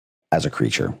as a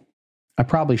creature. I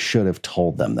probably should have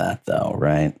told them that though,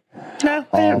 right? No,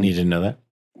 I don't need to know that.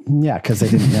 Yeah, because they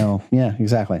didn't know. Yeah,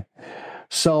 exactly.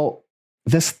 So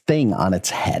this thing on its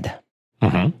head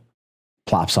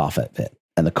plops off at it,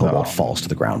 and the kobold falls to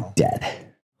the ground dead.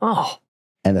 Oh.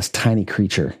 And this tiny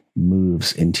creature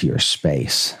moves into your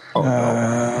space.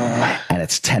 And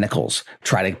its tentacles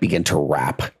try to begin to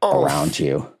wrap around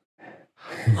you.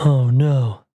 Oh,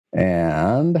 no.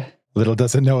 And Little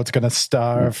does it know it's going to let's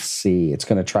starve. see, it's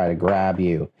going to try to grab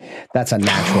you. That's a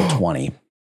natural 20.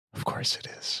 Of course it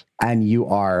is. And you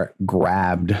are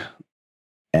grabbed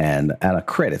and at a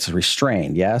crit, it's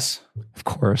restrained, yes? Of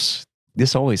course.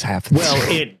 This always happens.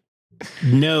 Well,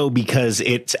 No, because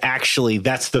it's actually,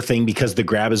 that's the thing, because the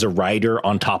grab is a rider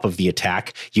on top of the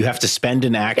attack. You have to spend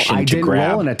an action I to didn't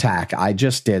grab. roll an attack. I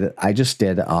just did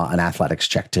an athletics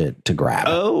check to grab.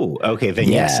 Oh, okay. Then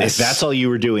yes. Yes. If that's all you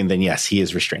were doing, then yes, he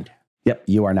is restrained. Yep,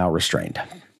 you are now restrained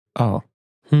Oh,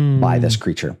 by this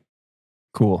creature.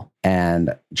 cool.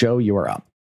 And Joe, you are up.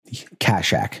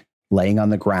 Kashak laying on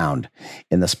the ground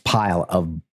in this pile of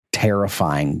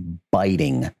terrifying,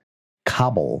 biting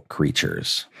cobble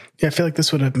creatures. Yeah, I feel like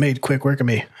this would have made quick work of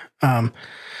me.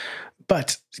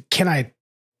 But can I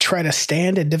try to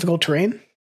stand in difficult terrain?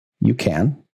 You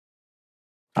can.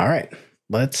 All right,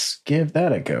 let's give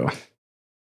that a go.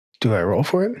 Do I roll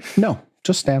for it? No,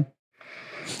 just stand.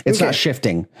 It's Okay. not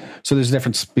shifting. So there's a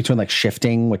difference between like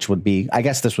shifting, which would be, I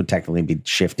guess this would technically be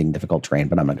shifting difficult terrain,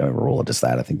 but I'm not going to roll it as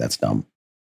that. I think that's dumb.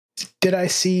 Did I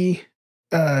see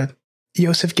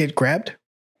Yosef get grabbed?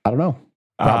 I don't know.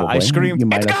 I Probably. screamed, You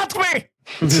might "It have- got me!"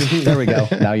 There we go.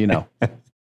 Now you know.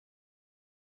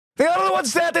 The other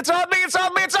one's dead. It's on me. It's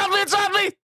on me. It's on me. It's on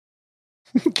me.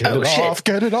 Get it off.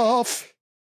 Get it off.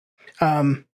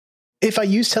 If I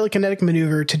use telekinetic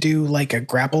maneuver to do like a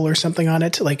grapple or something on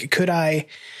it, like could I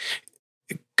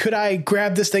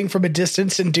grab this thing from a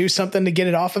distance and do something to get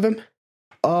it off of him?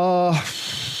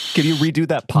 Can you redo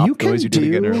that pop You can noise you did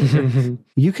again? earlier?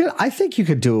 You could, I think you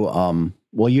could do,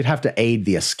 well, you'd have to aid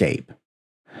the escape.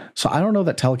 So I don't know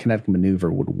that telekinetic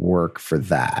maneuver would work for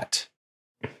that.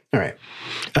 All right.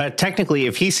 Technically,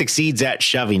 if he succeeds at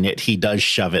shoving it, he does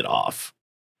shove it off.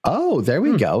 Oh, there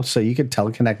we go. So you could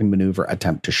telekinetic maneuver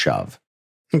attempt to shove.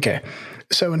 Okay.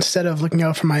 So instead of looking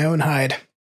out for my own hide,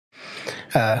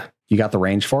 You got the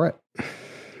range for it?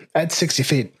 at 60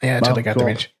 feet. Yeah, I Oh, totally got cool. the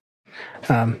range.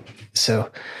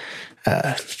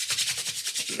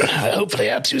 Hopefully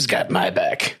Apsu's got my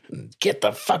back. Get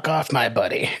the fuck off my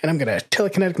buddy. And I'm going to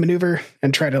telekinetic maneuver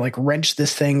and try to like wrench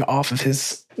this thing off of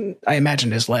his, I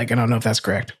imagine his leg. I don't know if that's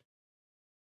correct.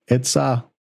 It's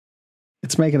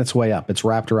making its way up. It's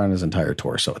wrapped around his entire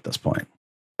torso at this point.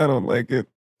 I don't like it.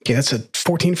 Okay, that's a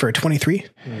 14 for a 23.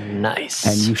 Nice.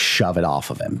 And you shove it off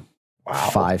of him.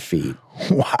 Wow. 5 feet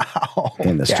Wow.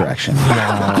 in this direction.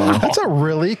 That's a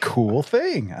really cool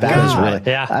thing. That is really,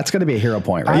 Yeah. that's going to be a hero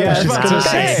point, right? I was there. just gonna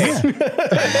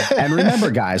say. And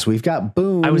remember, guys, we've got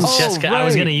boom. I was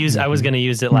gonna use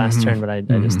it last Mhm. turn, but I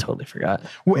just totally forgot.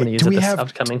 I'm gonna Wait, use do it we this have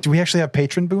upcoming. do we actually have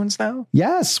patron boons now?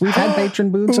 Yes, we've had patron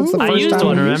boons since the Ooh. I first used time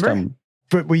one, we used remember? them.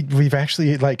 But we've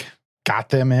actually like got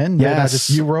them in. They're not Yes. just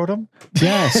you wrote them.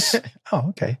 Yes, Oh,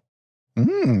 okay.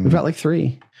 we've got like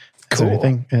 3. Is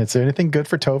there anything good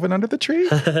for Tovin under the tree?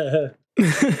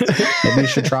 Maybe you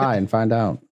should try and find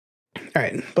out. All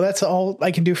right. Well, that's all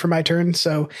I can do for my turn.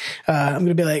 So I'm going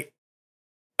to be like,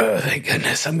 oh, thank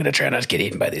goodness. I'm going to try not to get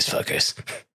eaten by these fuckers.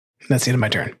 That's the end of my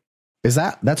turn.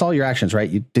 That's all your actions,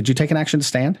 right? Did you take an action to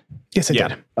stand? Yes, I Yeah.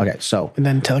 did. Okay, so And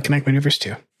then telekinetic maneuvers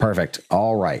too. perfect.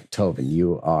 All right, Tovin,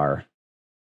 you are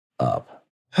up.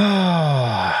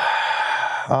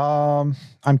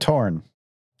 I'm torn.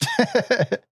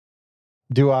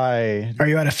 Do I Are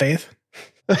you out of faith?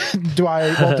 do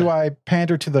I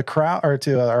pander to the crowd or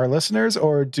to our listeners,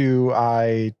 or do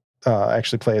I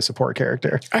actually play a support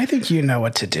character? I think you know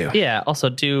what to do. Yeah. Also,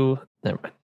 never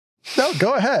mind. No,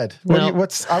 go ahead. No. I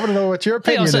want to know what your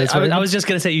Hey, opinion also, is. I was just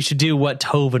gonna say you should do what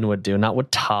Tovin would do, not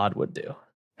what Todd would do.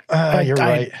 You're I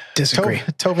right. disagree.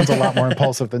 Tovin's a lot more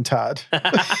impulsive than Todd.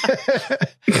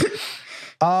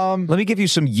 Let me give you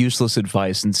some useless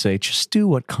advice and say, just do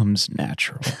what comes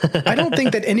natural. I don't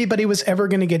think that anybody was ever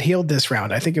going to get healed this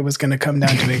round. I think it was going to come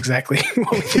down to exactly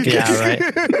what we think. Yeah,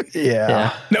 right.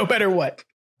 Yeah. No matter what.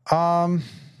 Oh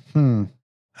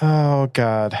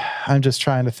God. I'm just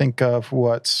trying to think of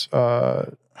what's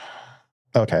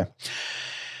okay.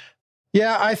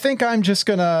 Yeah, I think I'm just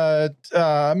gonna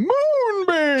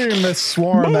moonbeam this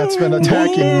swarm that's been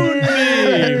attacking.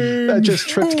 That just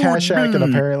tripped Kashak and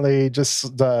apparently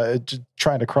just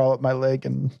trying to crawl up my leg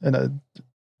in a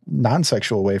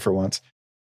non-sexual way for once.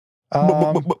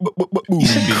 You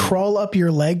said crawl up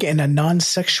your leg in a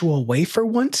non-sexual way for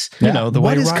once? You know, the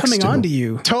What way is rocks coming do. on to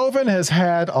you? Tovin has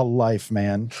had a life,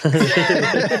 man.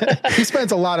 He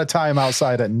spends a lot of time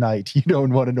outside at night. You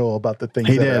don't want to know about the things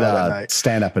He that did are out at night.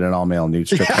 stand up in an all-male nude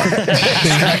strip club.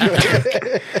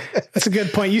 That's a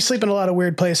good point. You sleep in a lot of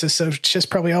weird places, so it's just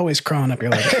probably always crawling up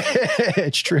your leg.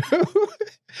 It's true.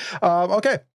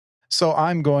 Okay, so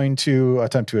I'm going to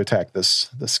attempt to attack this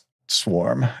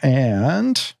swarm,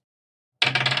 and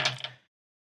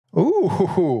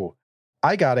ooh,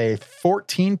 I got a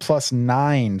 14 plus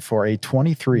 9 for a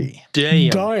 23. Damn.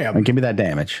 Damn. And give me that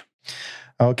damage.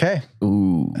 Okay,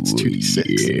 Ooh, that's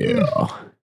 2d6.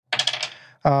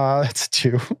 That's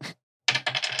 2.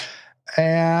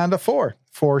 and a 4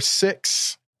 for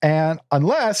 6. And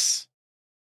unless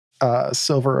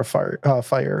Silver of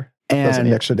Fire does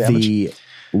any extra damage. The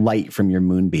light from your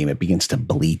moonbeam, it begins to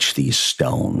bleach these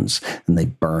stones and they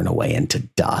burn away into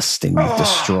dust, and you've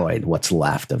destroyed what's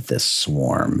left of this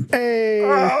swarm. Hey!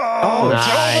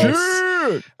 Nice.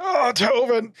 Shit! Oh,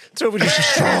 Tovin! Tovin is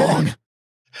strong.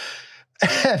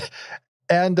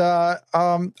 and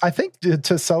I think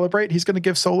to celebrate, he's going to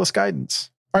give Solus guidance.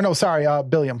 Or no, sorry,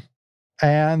 Billiam.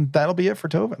 And that'll be it for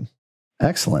Tovin.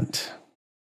 Excellent.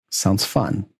 Sounds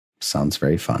fun. Sounds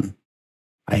very fun.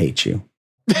 I hate you.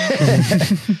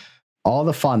 All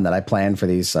the fun that I planned for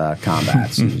these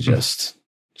combats, you just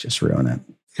ruin it.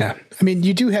 Yeah. I mean,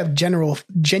 you do have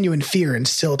genuine fear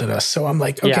instilled in us. So I'm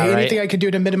like, okay, right? anything I could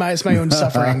do to minimize my own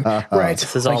suffering. Right.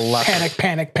 This is all luck.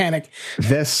 Panic.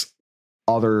 This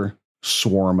other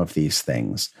swarm of these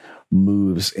things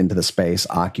moves into the space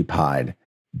occupied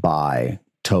by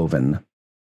Tovin,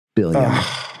 Billiam,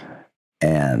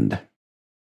 and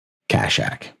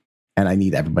Kashak. And I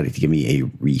need everybody to give me a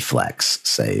reflex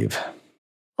save.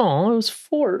 Oh, it was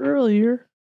 4 earlier.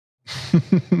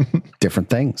 Different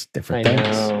things. I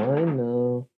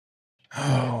know.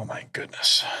 Oh, my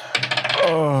goodness.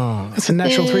 That's a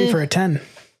natural 3 for a 10.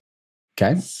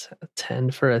 Okay. It's a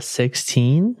 10 for a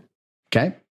 16.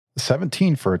 Okay.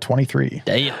 17 for a 23.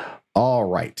 Damn. All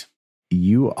right.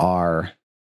 You are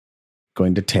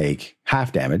going to take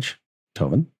half damage,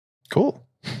 Tovin. Cool.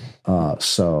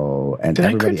 And Did I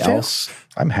everybody crit fail? else,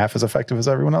 I'm half as effective as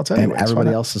everyone else anyway. and everybody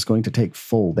else is going to take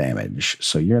full damage.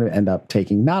 So you're going to end up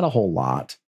taking not a whole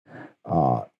lot.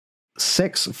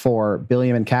 6 for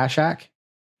Billiam and Kashak,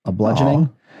 a bludgeoning,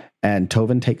 and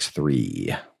Tovin takes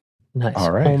 3. Nice.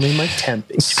 All right. Only my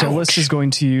temp. Solus is going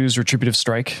to use Retributive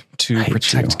Strike to I hate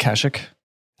protect you. Kashak.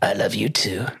 I love you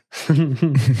too.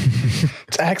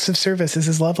 It's acts of service is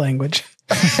his love language.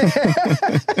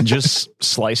 Just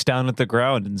slice down at the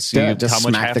ground and see Yeah, just how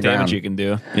much smack half the damage ground. you can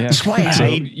do. Yeah. I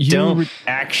you don't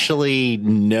actually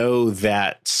know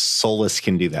that Solus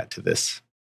can do that to this.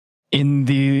 in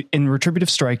Retributive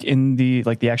Strike, in the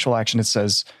actual action, it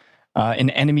says an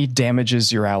enemy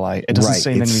damages your ally. It doesn't Right,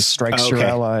 say an enemy it's- strikes your okay.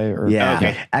 ally. Or Yeah,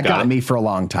 Okay, that got got it. me for a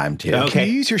long time too. Okay. Can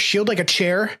you use your shield like a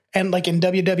chair and like in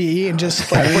WWE and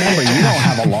just I like remember you don't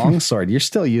have a long sword. You're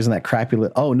still using that crappy.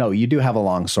 Oh no, you do have a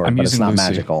long sword, I'm but it's using not Lucy.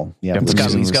 magical. Yeah, Yep, He's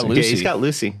got Lucy. Lucy. Okay, he's got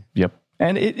Lucy. Yep.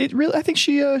 And it really, I think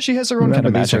she has her own kind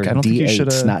of these magic. are I don't think you should.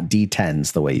 D8s, not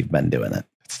D10s, the way you've been doing it.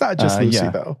 It's not just Lucy, yeah.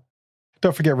 though.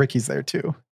 Don't forget Ricky's there,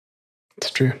 too.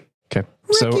 it's true. Okay.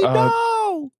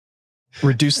 So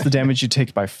reduce the damage you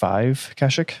take by 5,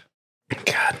 Kashak.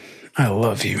 God, I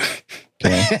love you.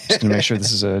 Okay. Just gonna make sure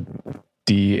this is a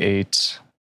D8.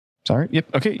 Sorry.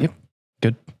 Yep. Okay. Yep.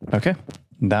 Good. Okay.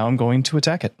 Now I'm going to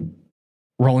attack it.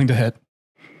 Rolling to hit.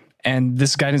 And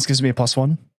this guidance gives me a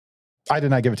 +1. I did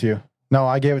not give it to you. No,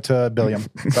 I gave it to Billiam.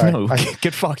 Sorry. No, I-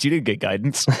 get fucked. You didn't get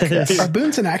guidance. Are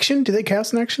boons in action? Do they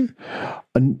cast in action?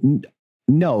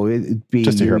 No, it'd be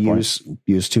Just a hero point.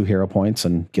 use 2 hero points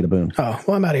and get a boon. Oh,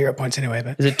 well, I'm out of hero points anyway,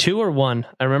 but Is it 2 or 1?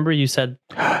 I remember you said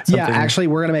Yeah, something- actually,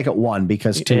 we're gonna make it 1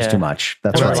 because 2 is Yeah. too much.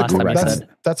 That's Well, right. last We time I read said- that.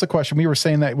 that's a question. We were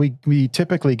saying that we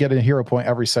typically get a hero point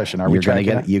every session. Are we You're gonna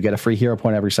tracking get you get a free hero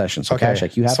point every session. So Okay,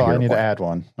 Kashak, you have so a hero I need point. to add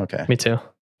one. Okay. Me too.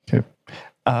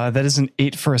 That is an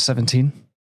 8 for a 17.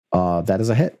 That is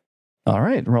a hit. All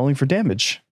right. Rolling for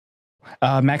damage.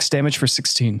 Max damage for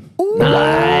 16.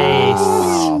 Nice.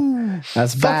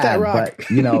 That's Fuck bad, that rock. but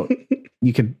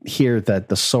you could hear that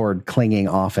the sword clinging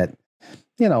off it,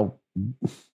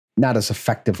 not as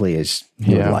effectively as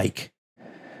you would Yeah. like.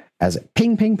 As it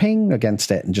ping, ping, ping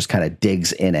against it and just kind of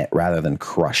digs in it rather than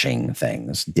crushing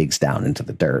things, digs down into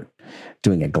the dirt,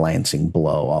 doing a glancing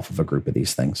blow off of a group of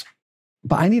these things.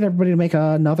 But I need everybody to make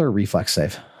another reflex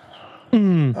save.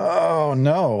 Oh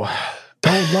no.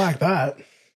 don't like that.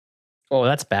 Oh,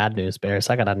 that's bad news, Bears.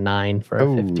 I got a 9 for a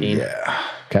Oh 15. yeah.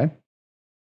 Okay.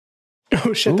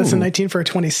 Oh shit, that's a Ooh. 19 for a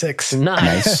 26.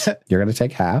 Nice. Nice. You're going to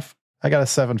take half. I got a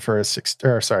 7 for a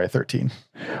 13.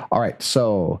 All right.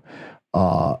 So,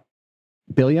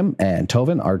 Billiam and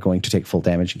Tovin are going to take full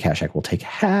damage, and Kashak will take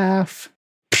half.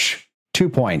 2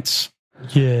 points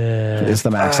Yeah. is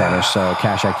the max damage. So,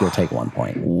 Kashak, you'll take 1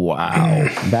 point. Wow.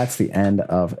 That's the end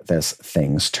of this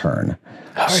thing's turn.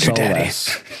 Harder, daddy.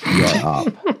 Solus, you're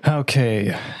up.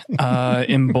 Okay.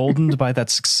 Emboldened by that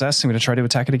success, I'm going to try to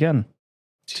attack it again.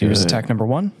 Here's Good. attack number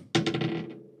 1.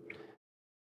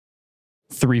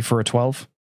 3 for a 12.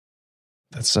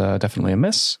 That's definitely a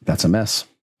miss. That's a miss.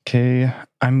 Okay.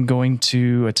 I'm going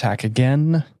to attack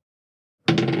again.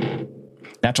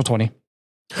 Natural 20.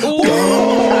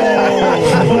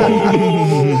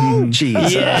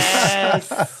 Jesus.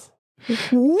 Yes.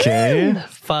 Okay.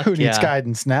 Fuck Who needs yeah.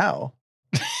 guidance now?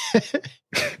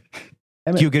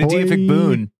 You get a deific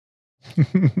boon.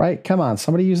 Right? Come on,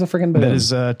 somebody use the freaking boon. That is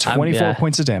 24 yeah.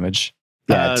 points of damage.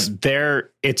 Yeah,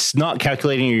 It's not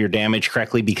calculating your damage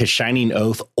correctly because Shining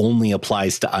Oath only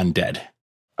applies to undead.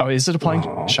 Oh, is it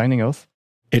applying Shining Oath?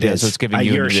 It Yeah, is. so it's giving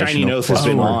you your an Shining additional Oath has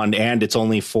been +4. on, and it's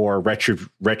only for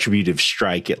retributive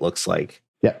strike. It looks like.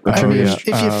 yeah. I mean, yeah. if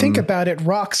you think about it,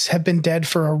 rocks have been dead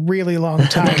for a really long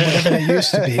time, whatever they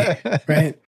used to be,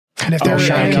 right? And if they're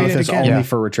Shining Oath activated is again, only Yeah.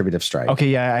 for retributive strike. Okay,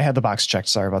 yeah, I had the box checked.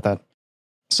 Sorry about that.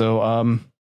 So,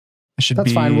 it should That's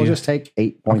be fine. We'll just take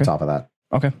 8 points Okay. off of that.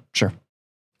 okay. Sure.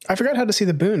 I forgot how to see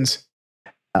the boons.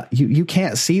 You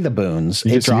can't see the boons.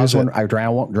 You It just draws use one. it. I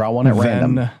draw one at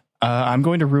random. Then, I'm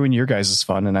going to ruin your guys'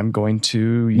 fun, and I'm going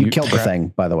to You killed the thing,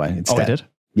 by the way. It's Oh, I dead. did.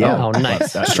 Yeah. Oh,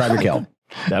 nice. Strider kill.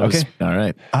 That was Okay. all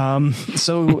right.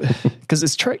 So, because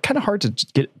it's kind of hard to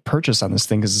get purchase on this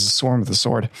thing because it's a swarm with a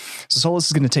sword. So Solus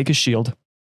is going to take his shield,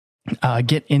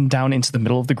 get down into the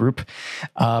middle of the group,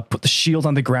 put the shield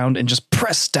on the ground, and just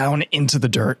press down into the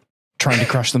dirt, trying to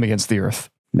crush them against the earth.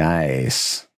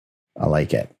 Nice. I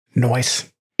like it. Nice.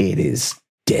 It is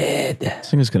dead. This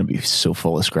thing is going to be so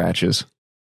full of scratches.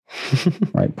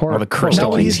 Right. Poor All the No,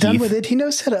 crystal when he's done teeth. with it, he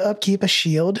knows how to upkeep a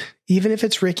shield, even if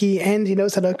it's Ricky, and he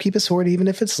knows how to upkeep a sword, even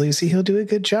if it's Lucy. He'll do a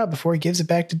good job before he gives it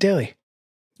back to Dilly.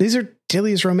 These are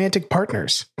Dilly's romantic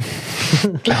partners.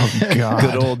 Oh God!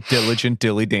 Good old diligent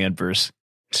Dilly Danvers.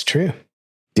 It's true.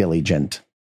 diligent.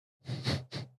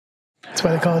 That's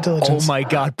why they call it diligence. Oh my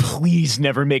God, please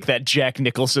never make that Jack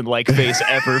Nicholson like face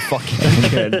ever fucking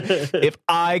again. If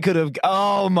I could have,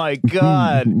 oh my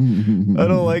God, I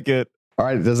don't like it. All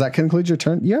right. Does that conclude your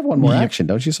turn? You have one more Yep. action,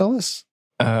 don't you, Solus?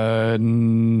 No,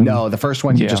 No, the first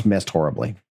one you Yeah. just missed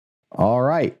horribly. All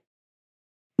right.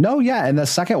 No, yeah. And the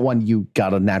second one you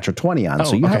got a natural 20 on.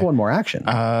 So Oh, you have okay. one more action.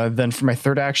 Then for my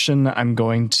third action, I'm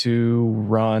going to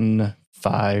run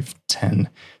 5, 10,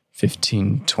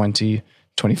 15, 20,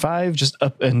 25, just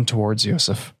up and towards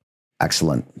Yosef.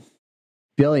 Excellent.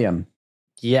 Billiam,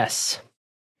 Yes.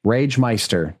 Rage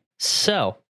Meister.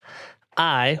 So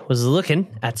I was looking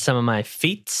at some of my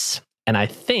feats, and I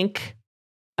think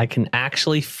I can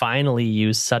actually finally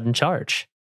use sudden charge.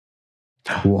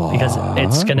 Because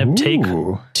it's going to take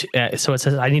so it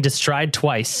says I need to stride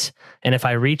twice, and if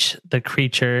I reach the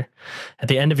creature at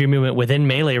the end of your movement within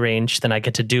melee range, then I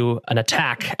get to do an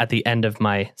attack at the end of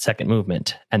my second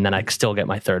movement, and then I still get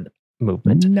my third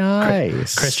movement.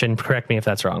 Nice. Christian, correct me if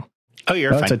that's wrong. Oh,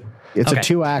 you're No, fine. it's Okay. a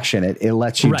 2 action. It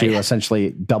lets you do Right. essentially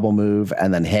double move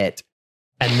and then hit.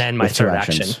 And then my with 2 third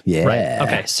actions. action. Yeah. Right.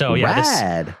 Okay. So yeah,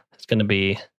 Rad. it's going to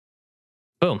be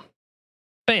boom,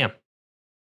 bam,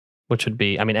 which would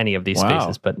be, I mean, any of these Wow.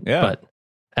 spaces, but Yeah.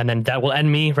 and then that will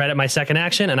end me right at my second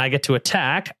action, and I get to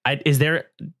attack. Do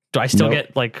I still Nope.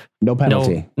 get like No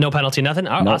penalty. no penalty, nothing?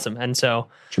 Oh, Nope. awesome. And so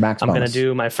It's your max I'm going to bonus.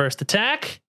 do my first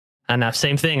attack, and now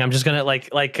same thing. I'm just going to like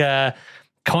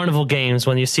carnival games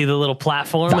when you see the little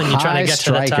platform The and you try high to get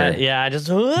to the striker. top. Yeah, I just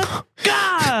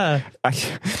Gah!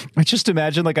 I just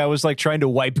imagine like I was like trying to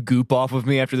wipe goop off of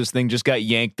me after this thing just got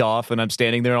yanked off, and I'm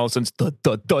standing there and all of a sudden, dud,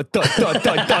 dud, dud, dud, dud,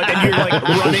 dud, dud, and you're like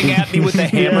running at me with the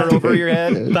hammer over your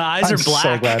head. The eyes I'm are so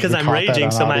black glad because we I'm caught that raging,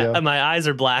 on so audio. my eyes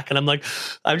are black, and I'm like,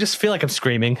 I just feel like I'm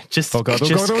screaming. Just, Oh God! Oh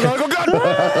just, God! Oh God! Oh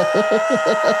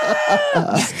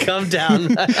God! just come down.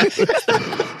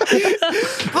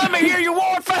 Let me hear your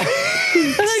war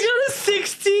face. I got a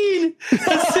 16. A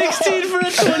 16 for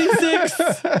a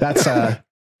 26.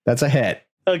 That's a hit.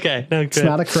 Okay, no, It's good.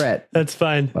 not a crit. That's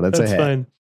fine. But it's a That's hit. fine.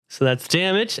 So that's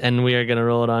damage, and we are going to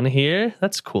roll it on here.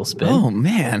 That's a cool spin. Oh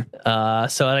man!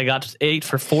 So I got 8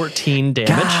 for 14 damage.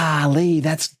 Golly,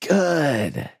 that's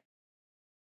good.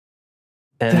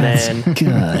 And then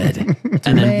good.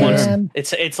 and then Man.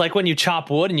 once it's like when you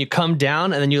chop wood and you come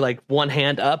down and then you like one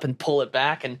hand up and pull it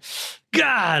back and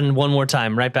God, and one more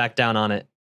time right back down on it.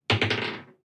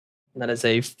 That is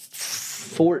a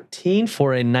 14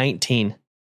 for a 19.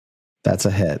 That's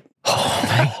a hit. Oh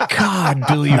my God,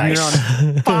 Billy, you're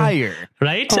on fire.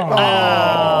 Right?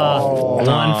 Oh.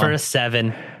 1 for a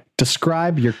 7.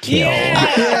 Describe your kill.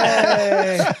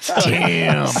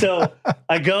 Damn. So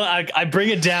I bring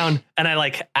it down, and I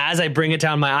like, as I bring it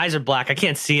down, my eyes are black. I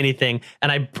can't see anything.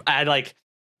 And I like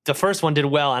the first one did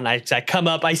well, and I come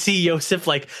up, I see Yosef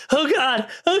like, oh god,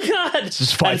 This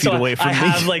is 5 And feet away from me.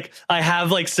 I have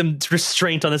like some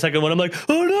restraint on the second one. I'm like,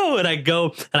 oh no, and I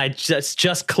go and I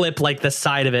just clip like the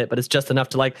side of it, but it's just enough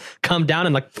to like come down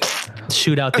and like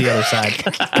shoot out the other side.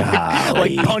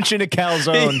 Like punching a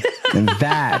calzone. And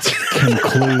that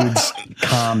concludes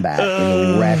combat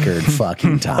in record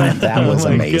fucking time. That was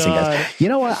my amazing, God. guys. You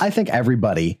know what? I think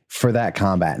everybody for that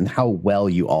combat and how well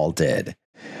you all did.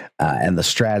 And the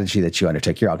strategy that you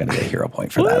undertook, you're all going to get a hero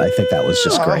point for that. I think that was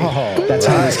just great. That's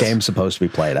how this game's supposed to be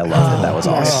played. I loved it. That was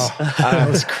awesome. That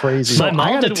was crazy. My I mom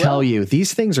got to did tell well. you,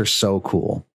 these things are so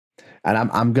cool. And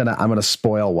I'm gonna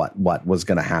spoil what was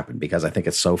gonna happen because I think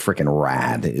it's so freaking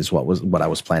rad is what I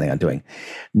was planning on doing.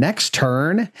 Next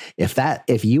turn,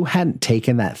 if you hadn't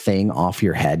taken that thing off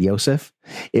your head, Yosef,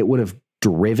 it would have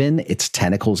driven its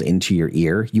tentacles into your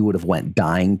ear. You would have went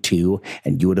dying too,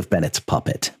 and you would have been its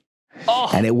puppet.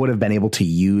 Oh. And it would have been able to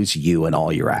use you and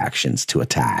all your actions to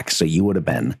attack. So you would have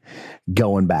been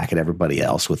going back at everybody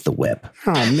else with the whip.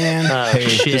 Oh man. Hey,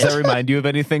 Shit. does that remind you of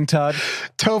anything, Todd?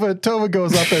 Tova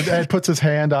goes up and puts his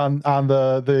hand on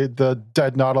the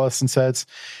dead Nautilus and says,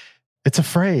 "It's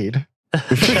afraid."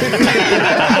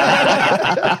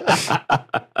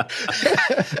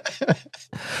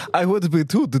 I would be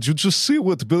too. Did you just see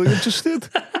what Billiam just did?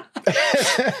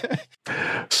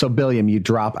 So Billiam, you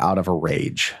drop out of a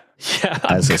rage. Yeah,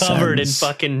 I'm As it covered in sounds.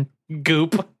 fucking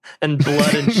goop and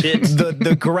blood and shit.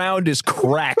 The ground is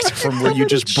cracked from where you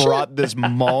just brought this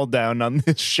maul down on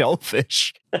this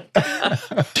shellfish.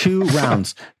 2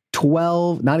 rounds,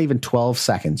 12, not even 12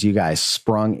 seconds. You guys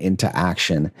sprung into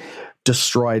action,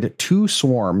 destroyed 2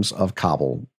 swarms of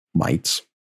cobble mites,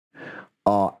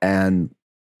 and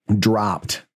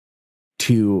dropped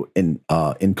 2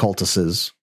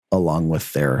 incultuses along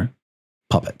with their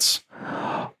puppets.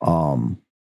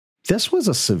 This was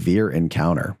a severe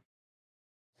encounter.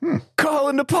 Call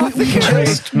an apothecary.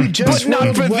 We just But not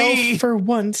rolled for well thee. for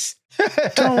once.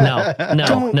 No,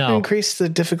 Don't no, increase the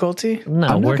difficulty. no.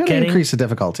 I'm We're not going to getting increase the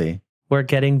difficulty. we're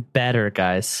getting better,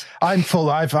 guys. I'm full.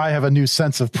 I have a new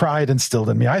sense of pride instilled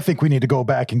in me. I think we need to go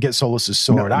back and get Solus's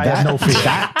sword. I have no fear.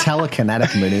 That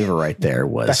telekinetic maneuver right there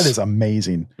was That is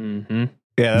amazing. Mm-hmm.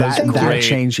 Yeah, that great.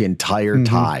 changed the entire Mhm.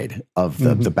 tide of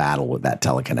the battle with that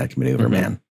telekinetic maneuver, Mhm.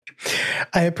 man.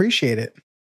 I appreciate it.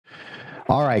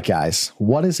 All right, guys,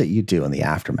 what is it you do in the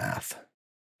aftermath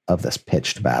of this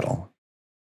pitched battle?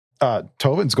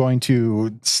 Tovin's going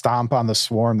to stomp on the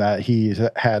swarm that he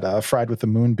had fried with the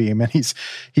moonbeam, and he's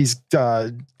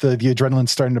the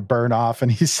adrenaline's starting to burn off,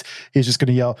 and he's just going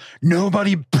to yell,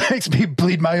 "Nobody makes me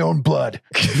bleed my own blood.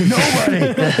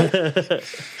 Nobody."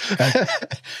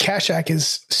 Kashak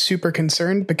is super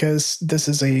concerned because this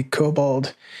is a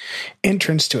kobold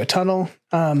entrance to a tunnel.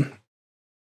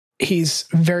 He's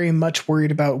very much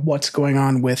worried about what's going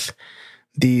on with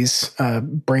these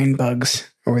brain bugs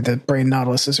or the brain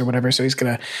nautiluses or whatever. So he's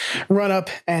going to run up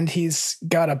and he's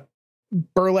got a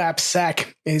burlap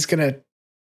sack. And he's going to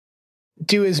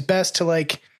do his best to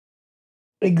like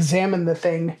examine the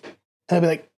thing. And I'll be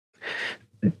like,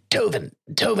 Tovin,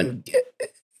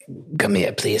 come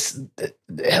here, please.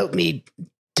 Help me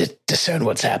discern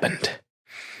what's happened.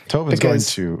 Tovin's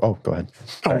Because- going to. Oh, go ahead.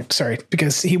 Oh, sorry.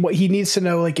 Because he needs to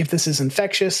know like if this is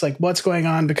infectious, like what's going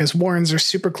on. Because Warrens are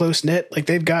super close knit. Like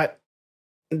they've got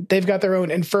their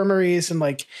own infirmaries and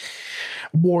like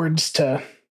wards to.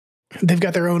 They've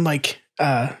got their own like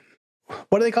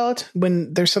what do they call it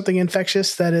when there's something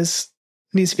infectious that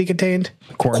needs to be contained?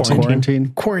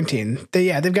 Quarantine. Quarantine.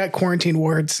 They've got quarantine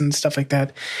wards and stuff like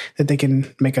that they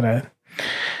can make at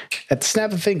the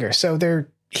snap of a finger. So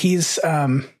he's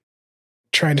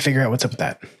trying to figure out what's up with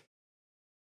that.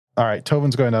 All right,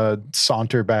 Tovin's going to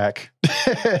saunter back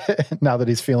now that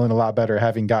he's feeling a lot better,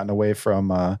 having gotten away from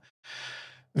the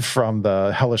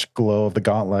hellish glow of the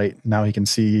gauntlet. Now he can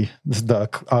see the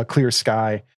clear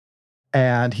sky,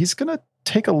 and he's going to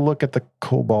take a look at the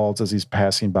kobolds as he's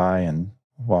passing by and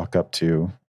walk up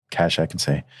to Kashak and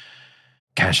say,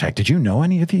 "Kashak, did you know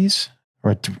any of these?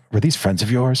 Or were these friends of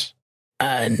yours?"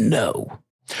 No.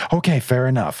 Okay, fair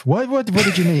enough. What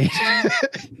did you need?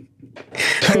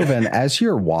 Tovin, as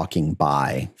you're walking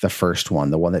by the first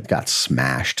one, the one that got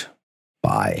smashed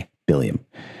by Billiam,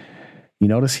 you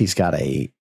notice he's got a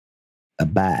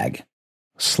bag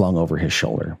slung over his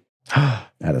shoulder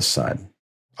at his side.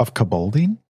 Of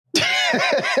kobolding?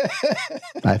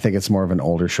 I think it's more of an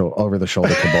over the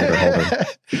shoulder kobolder holder.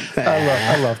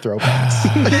 I love throwbacks.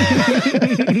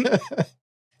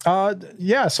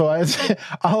 Yeah, so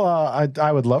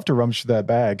I would love to rummage through that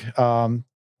bag.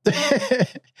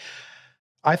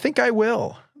 I think I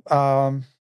will.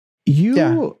 You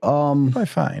What do I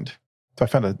find? So I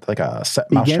found a set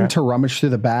Begin mousetrap. to rummage through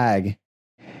the bag,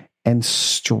 and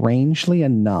strangely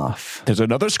enough, There's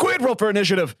another squid roll for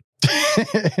initiative.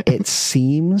 it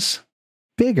seems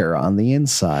bigger on the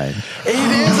inside. It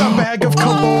is a bag of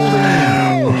koboldi.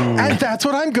 And that's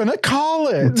what I'm going to call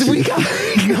it. We got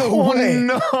No way.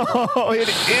 No, it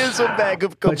is a bag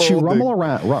of kobold. But you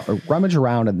rummage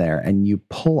around in there, and you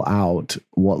pull out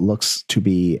what looks to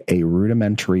be a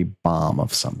rudimentary bomb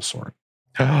of some sort.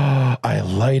 I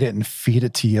light it and feed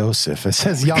it to Yosef. It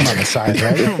says yum on the side,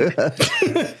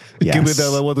 right? Yes. Give me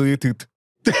that. I want to eat it.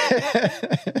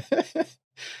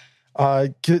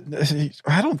 I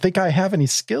don't think I have any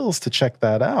skills to check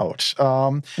that out.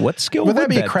 What skill would that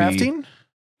be crafting?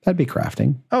 That'd be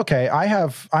crafting. Okay,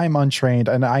 I'm untrained,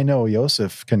 and I know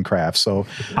Yosef can craft, so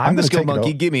I'm the gonna skill take it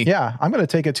monkey. Gimme. Yeah, I'm going to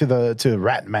take it to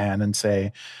Rat Man and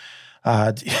say,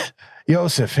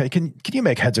 Yosef, hey, can you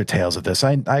make heads or tails of this?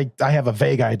 I have a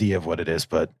vague idea of what it is,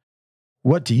 but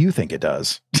what do you think it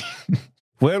does?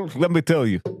 Well, let me tell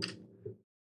you.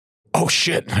 Oh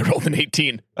shit! I rolled an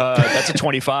 18. That's a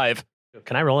 25.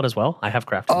 Can I roll it as well? I have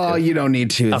crafting. Oh, too. you don't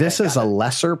need to. Okay, This is a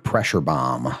lesser pressure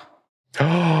bomb.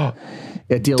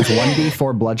 It deals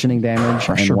 1d4 bludgeoning damage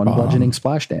Pressure and 1 bomb. bludgeoning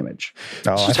splash damage.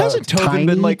 Oh, I thought- Hasn't Tobin tiny-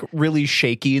 been like really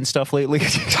shaky and stuff lately?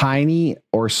 Tiny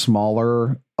or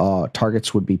smaller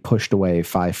targets would be pushed away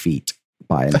 5 feet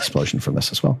by an explosion from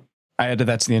this as well. I added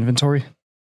that to the inventory.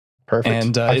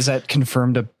 Perfect. And is that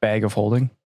confirmed a bag of holding?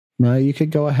 No, you could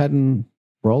go ahead and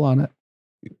roll on it.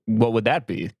 What would that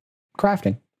be?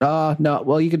 Crafting. No,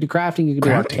 well, you could do crafting. You could do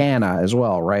Crafting. Arcana as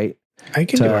well, right? I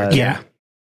can To- do it. Yeah.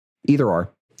 Either or.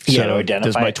 Yeah, So to identify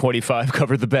does my it. 25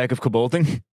 cover the bag of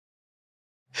kobolding?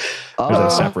 There's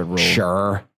a separate rule?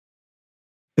 Sure.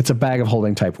 It's a bag of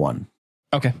holding type 1.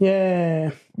 Okay. Yeah.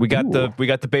 We got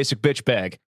the basic bitch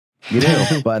bag. You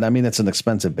do, but I mean, it's an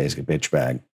expensive basic bitch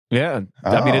bag. Yeah,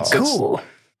 I mean it's Cool.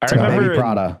 I It's a remember. baby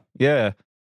Prada. Yeah,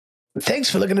 Thanks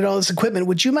for looking at all this equipment.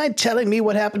 Would you mind telling me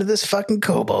what happened to this fucking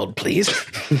kobold, please?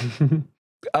 fair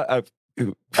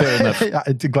enough.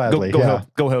 Gladly. yeah.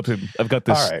 Go help him. I've got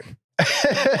this. All right.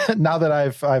 Now that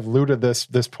I've looted this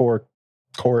poor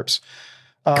corpse,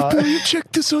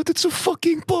 Check this out. It's a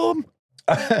fucking bomb.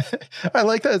 I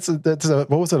like that. That's a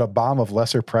what was it? A bomb of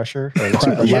lesser pressure? Or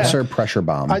Lesser pressure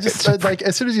bomb. I just said, like,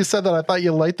 as soon as you said that, I thought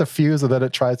you light the fuse and then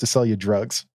it tries to sell you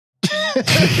drugs.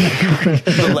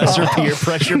 The lesser peer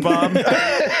pressure bomb.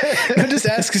 Just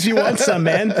ask if you want some,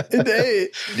 man. Hey,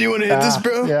 do you want to hit this,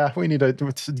 bro? Yeah, we need to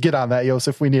get on that,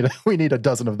 Yosef. We need a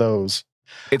dozen of those.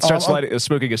 It starts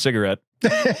smoking a cigarette.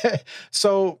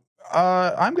 So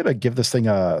I'm gonna give this thing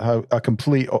a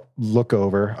complete look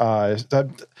over.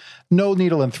 No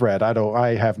needle and thread.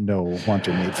 I have no want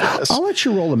or need for this. I'll let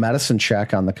you roll a medicine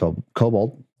check on the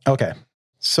kobold. Okay,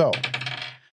 so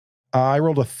I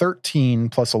rolled a 13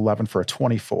 plus 11 for a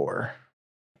 24.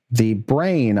 The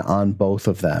brain on both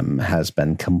of them has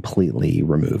been completely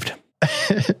removed.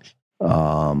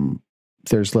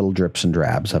 There's little drips and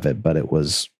drabs of it, but it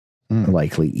was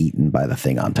likely eaten by the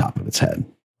thing on top of its head.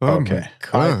 Okay.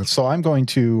 So I'm going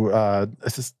to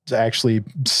actually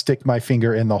stick my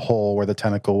finger in the hole where the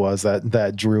tentacle was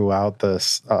that drew out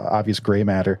this obvious gray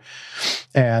matter.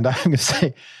 And I'm going to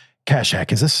say,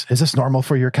 Kashak, is this normal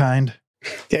for your kind?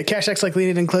 Yeah, Kashak's like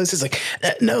leaning in close. He's like,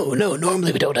 no,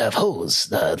 normally we don't have holes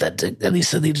that at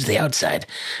least that leads to the outside,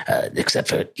 except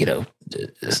for,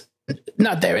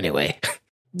 not there anyway.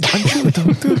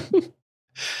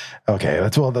 Okay,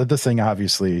 this thing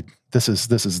obviously, this is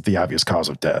the obvious cause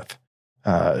of death.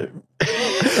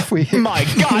 If we, My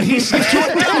God, he's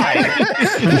died.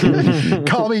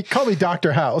 call me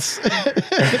Dr. House.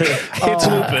 It's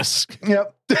lupus.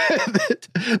 Yep.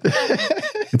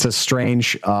 It's a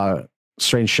strange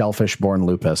shellfish-born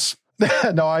lupus.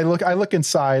 No, I look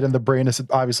inside, and the brain has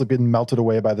obviously been melted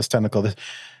away by this tentacle.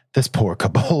 This poor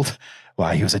kobold.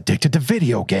 Why, he was addicted to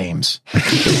video games.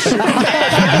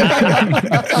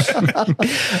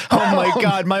 Oh my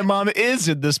God, my mom is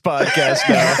in this podcast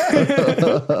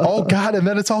now. Oh God, and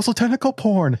then it's also tentacle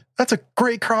porn. That's a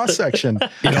great cross section.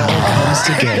 It all comes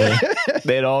together.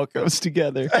 It all comes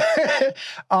together.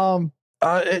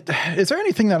 Is there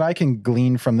anything that I can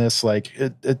glean from this,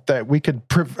 that we could,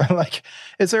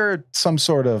 is there some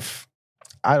sort of,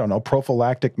 I don't know,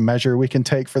 prophylactic measure we can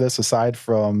take for this aside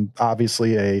from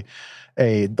obviously a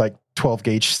 12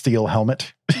 gauge steel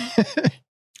helmet?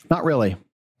 Not really.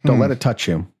 Don't let it touch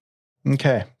you.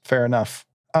 Okay, fair enough.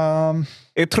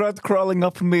 It tried crawling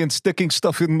up me and sticking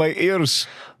stuff in my ears.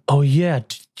 Oh, yeah.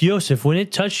 Yosef, when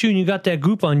it touched you and you got that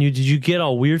goop on you, did you get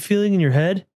all weird feeling in your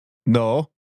head? No.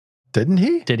 Didn't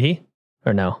he? Did he?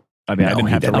 Or no? I mean, I No, didn't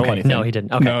he have to didn't. roll Okay. anything. No, he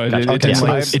didn't. Okay. No, it gotcha. didn't, Yeah.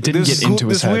 like, it didn't This get into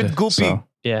this his weird head. goopy. So.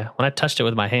 Yeah, when I touched it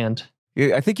with my hand.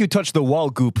 Yeah, I think you touched the wall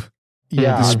goop.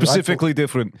 Yeah, It's specifically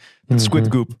different than squid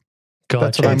goop.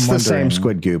 That's what I'm It's the same wondering.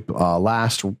 squid goop.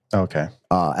 Last Okay.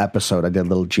 episode, I did a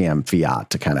little GM fiat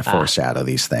to kind of foreshadow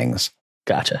these things.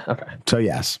 Gotcha. Okay. So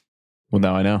yes, Well,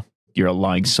 now I know. You're a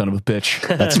lying son of a bitch.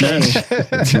 that's me.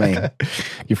 That's me.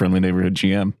 Your friendly neighborhood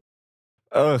GM.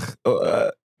 If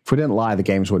we didn't lie, the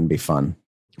games wouldn't be fun.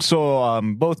 So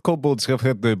both kobolds have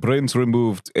had their brains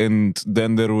removed, and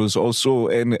then there was also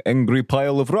an angry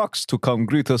pile of rocks to come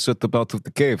greet us at the mouth of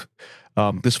the cave.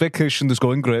 This vacation is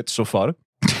going great so far.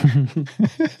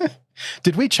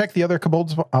 Did we check the other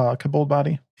kobold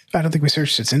body? I don't think we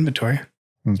searched its inventory.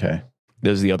 Okay.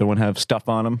 Does the other one have stuff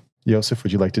on him? Yosef,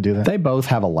 would you like to do that? They both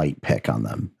have a light pick on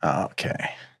them.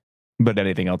 Okay. But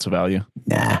anything else of value?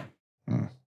 Nah.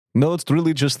 No, it's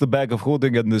really just the bag of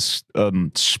holding and this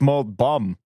small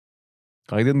bomb.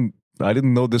 I didn't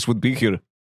know this would be here.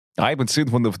 I haven't seen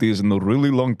one of these in a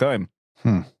really long time.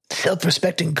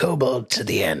 Self-respecting kobold to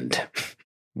the end.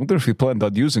 Wonder if he planned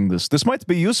on using this. This might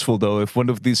be useful, though, if one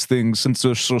of these things, since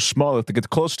they're so small, if they get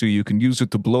close to you, you can use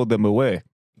it to blow them away.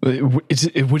 Would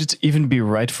it even be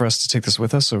right for us to take this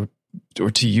with us, or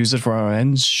to use it for our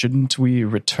ends? Shouldn't we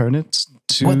return it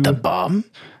to What, the bomb?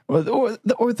 or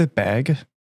the bag?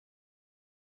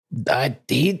 I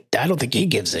don't think he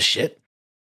gives a shit.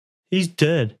 He's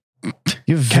dead.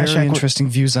 You have Kashak, very interesting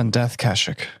views on death,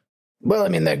 Kashak. Well, I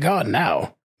mean, they're gone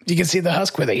now. You can see the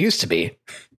husk where they used to be.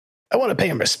 I want to pay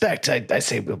him respect. I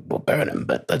say we'll burn him,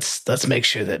 but let's make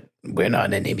sure that we're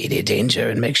not in immediate danger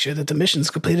and make sure that the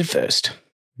mission's completed first.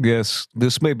 Yes,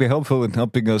 this may be helpful in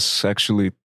helping us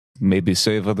actually maybe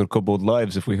save other kobold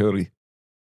lives if we hurry.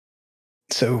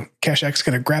 So Kashak's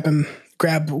going to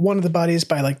grab one of the bodies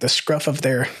by like the scruff of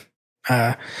their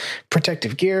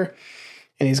protective gear,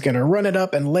 and he's going to run it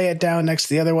up and lay it down next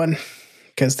to the other one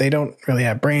because they don't really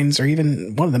have brains or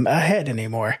even one of them a head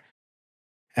anymore.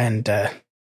 And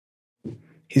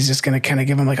he's just going to kind of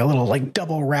give him like a little like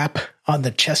double wrap on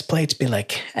the chest plate, be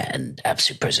like, and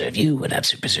Apsu preserve you, and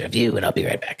Apsu preserve you, and I'll be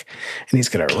right back. And he's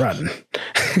going to run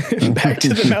back to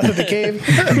the mouth of the cave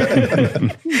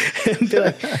and be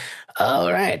like,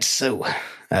 all right, so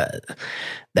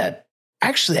that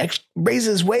actually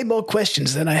raises way more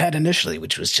questions than I had initially,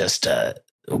 which was just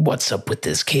what's up with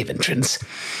this cave entrance.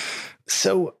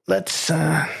 So let's,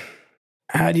 how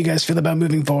do you guys feel about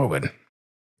moving forward?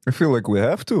 I feel like we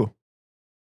have to.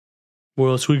 Where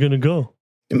else are we going to go?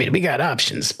 I mean, we got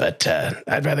options, but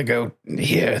I'd rather go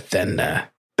here than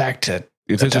back to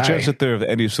If there's a Atari. chance that there are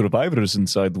any survivors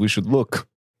inside, we should look.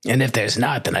 And if there's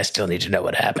not, then I still need to know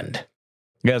what happened.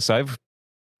 Yes,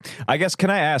 I guess, can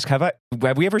I ask, have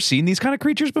we ever seen these kind of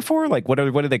creatures before? Like, what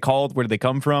are they called? Where do they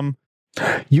come from?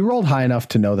 You rolled high enough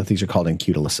to know that these are called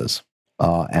incutiluses,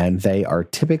 and they are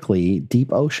typically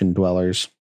deep ocean dwellers.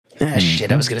 Ah,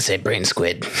 shit, I was going to say brain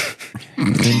squid.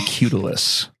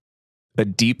 Incutulus. A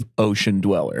deep ocean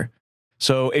dweller.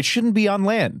 So it shouldn't be on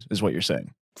land, is what you're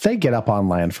saying. They get up on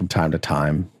land from time to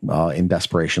time in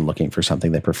desperation, looking for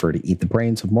something. They prefer to eat the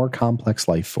brains of more complex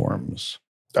life forms.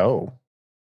 Oh.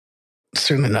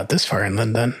 Certainly not this far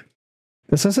inland, then.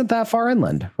 This isn't that far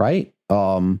inland, right?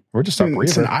 We're just upriver.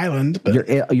 It's an island, but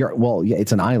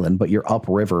It's an island, but you're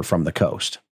upriver from the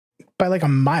coast. by like a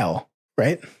mile,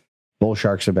 right? Bull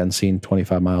sharks have been seen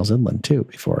 25 miles inland too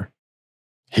before.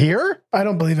 Here? I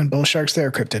don't believe in bull sharks. They're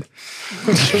cryptid.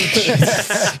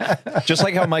 Just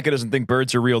like how Micah doesn't think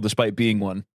birds are real despite being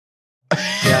one.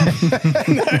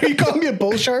 Are you calling me a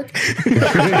bull shark?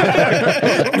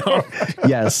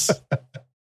 Yes.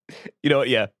 You know what?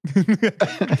 Yeah.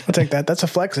 I'll take that. That's a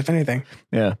flex, if anything.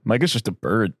 Yeah. Micah's just a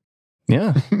bird.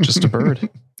 Yeah, just a bird.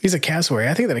 He's a cassowary.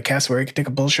 I think that a cassowary could take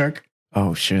a bull shark.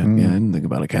 Oh, shit. Yeah, I didn't think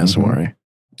about a cassowary.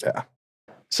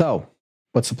 So,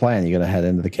 what's the plan? You going to head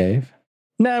into the cave?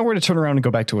 Nah, we're going to turn around and go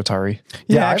back to Atari.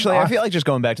 Yeah, Yeah, actually, I- I feel like just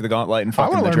going back to the gauntlet and I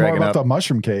fucking want the to learn more dragon about up. the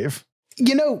mushroom cave.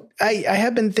 You know, I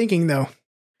have been thinking, though.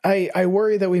 I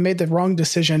worry that we made the wrong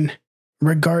decision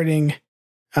regarding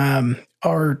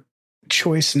our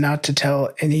choice not to tell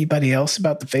anybody else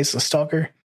about the Faceless Stalker,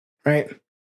 right?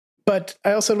 But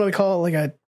I also don't want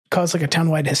to cause a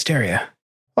townwide hysteria.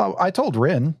 Well, I told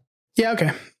Rin. Yeah,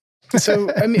 okay.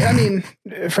 So I mean,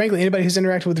 frankly, anybody who's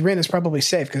interacted with Rin is probably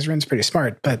safe because Rin's pretty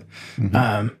smart. But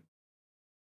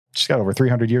She's got over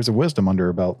 300 years of wisdom under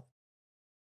her belt.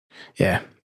 yeah,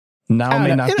 Now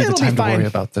may not be the it'll be time to fine. worry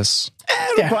about this.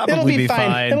 yeah, probably it'll be be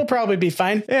fine. fine. It'll probably be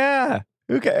fine. Yeah.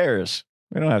 Who cares?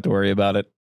 We don't have to worry about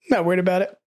it. Not worried about it.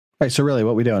 All right. So, really,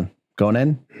 what we doing? Going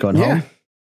in? Going Yeah. home?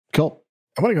 Cool.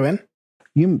 I want to go in.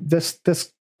 This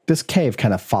this cave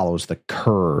kind of follows the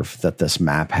curve that this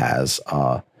map has.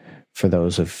 For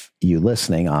those of you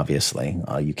listening, obviously,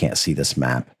 you can't see this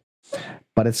map,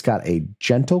 but it's got a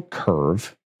gentle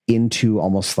curve into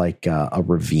almost like a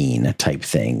ravine type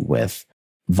thing with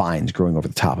vines growing over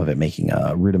the top of it, making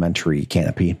a rudimentary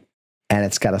canopy. And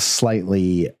it's got a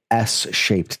slightly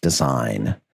S-shaped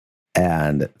design.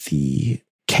 And the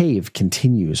cave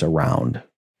continues around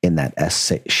in that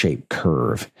S-shaped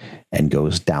curve and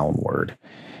goes downward.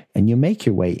 And you make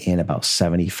your way in about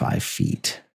 75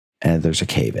 feet. And there's a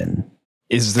cave in.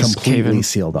 Is this completely cave-in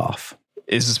sealed off?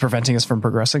 Is this preventing us from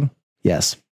progressing?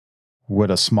 Yes.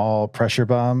 Would a small pressure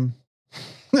bomb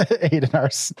aid in our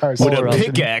Would a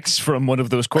mission? pickaxe from one of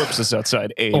those corpses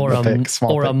outside aid? Or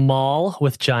small a pick. mall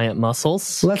with giant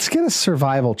muscles. Let's get a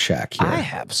survival check here. I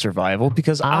have survival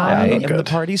because I I am am the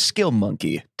party's skill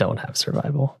monkey. Don't have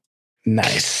survival.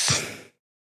 Nice.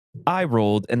 I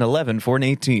rolled an 11 for an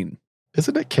 18.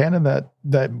 Isn't it canon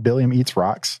that Billiam eats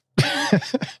rocks?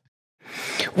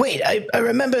 Wait, I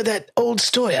remember that old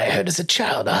story I heard as a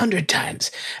child 100 times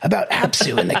about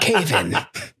Apsu in the cave-in.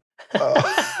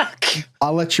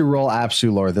 I'll let you roll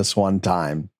Apsu lore this one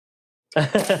time.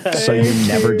 So you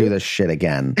never do this shit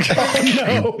again.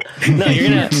 Oh, no. No, you're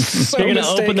gonna So you're gonna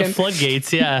open the mistaken.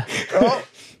 floodgates. Yeah. Oh,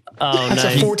 Oh, that's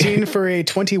nice. a 14 for a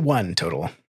 21 total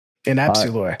in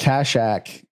Apsu lore.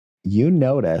 Kashak, you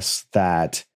notice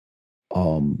that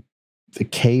the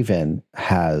cave-in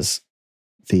has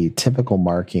the typical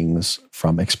markings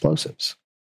from explosives,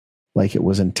 like it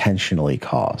was intentionally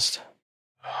caused.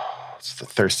 It's the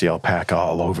thirsty alpaca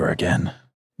all over again.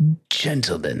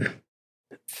 Gentlemen,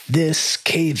 this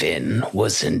cave-in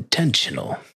was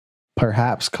intentional.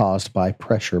 Perhaps caused by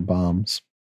pressure bombs.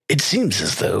 It seems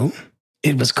as though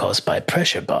it was caused by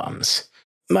pressure bombs.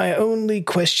 My only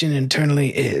question internally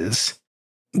is,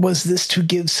 was this to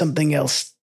give something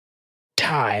else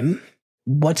time?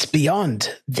 What's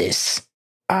beyond this?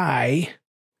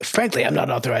 Frankly, I'm not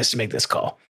authorized to make this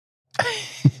call.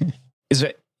 Is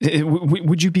it?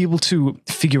 Would you be able to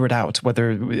figure it out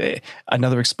whether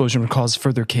another explosion would cause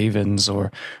further cave-ins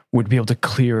or would be able to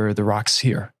clear the rocks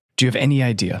here? Do you have any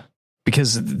idea?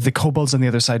 Because the kobolds on the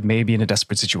other side may be in a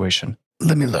desperate situation.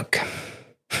 Let me look.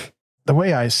 The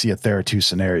way I see it, there are two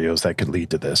scenarios that could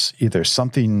lead to this. Either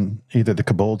the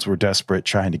kobolds were desperate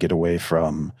trying to get away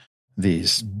from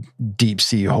these deep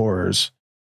sea horrors,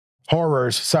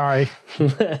 sorry.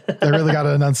 I really got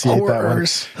to enunciate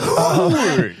Horrors.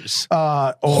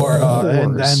 that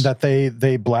one. And that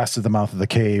they blasted the mouth of the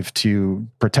cave to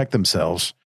protect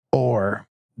themselves, or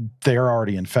they're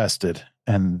already infested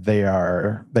and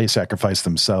they sacrifice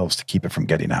themselves to keep it from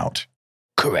getting out.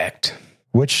 Correct.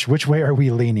 Which way are we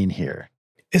leaning here?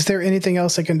 Is there anything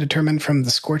else I can determine from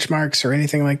the scorch marks or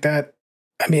anything like that?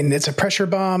 I mean, it's a pressure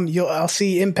bomb. I'll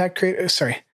see impact crater.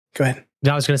 Sorry, go ahead.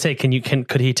 No, I was going to say,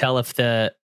 could he tell if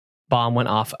the bomb went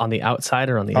off on the outside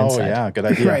or on the Oh inside? yeah, good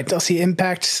idea. Right, I'll see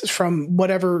impacts from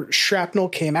whatever shrapnel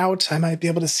came out. I might be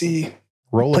able to see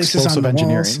Roll places on explosive the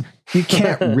engineering. walls. You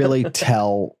can't really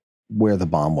tell where the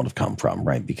bomb would have come from,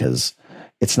 right? Because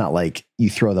it's not like you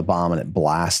throw the bomb and it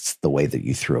blasts the way that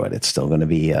you threw it. It's still going to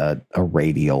be a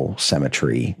radial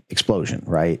symmetry explosion,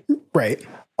 right? Right.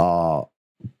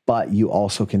 But you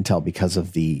also can tell because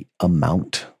of the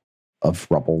amount of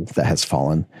rubble that has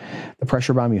fallen. The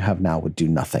pressure bomb you have now would do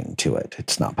nothing to it.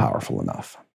 It's not powerful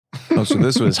enough. Oh, so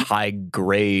this was high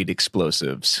grade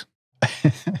explosives.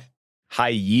 High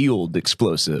yield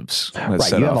explosives. that Right.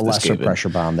 set You have a off this lesser cave-in. pressure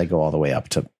bomb. They go all the way up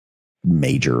to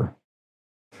major.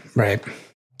 Right.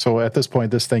 So at this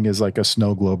point, this thing is like a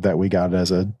snow globe that we got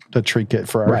as a trinket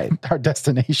for our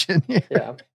destination.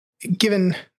 Yeah.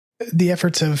 Given the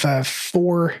efforts of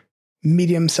three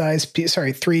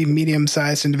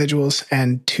medium-sized individuals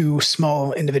and 2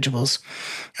 small individuals,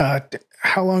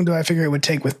 how long do I figure it would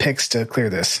take with picks to clear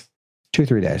this?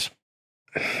 2-3 days.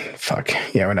 Fuck.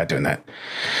 Yeah, we're not doing that.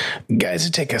 Guys,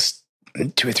 it'd take us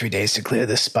 2 or 3 days to clear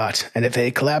this spot. And if they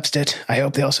collapsed it, I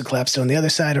hope they also collapsed it on the other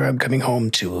side, or I'm coming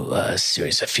home to a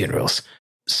series of funerals.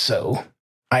 So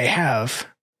I have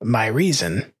my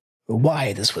reason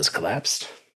why this was collapsed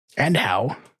and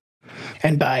how.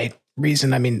 And by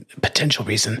reason, I mean potential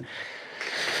reason.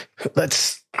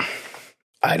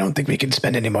 I don't think we can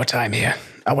spend any more time here.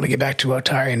 I want to get back to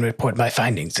Otari and report my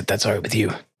findings, if that's all right with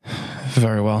you.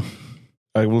 Very well.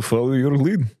 I will follow your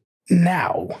lead.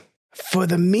 Now, for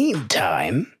the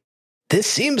meantime, this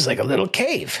seems like a little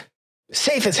cave.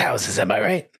 Safe as houses, am I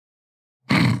right?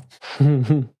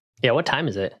 Yeah, what time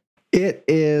is it? It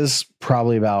is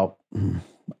probably about,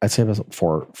 I'd say about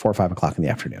 4 or 5 o'clock in the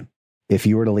afternoon. If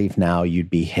you were to leave now, you'd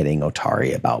be hitting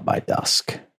Otari about by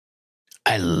dusk.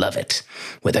 I love it.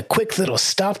 With a quick little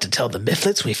stop to tell the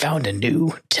Mifflets we found a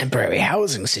new temporary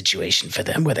housing situation for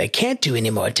them where they can't do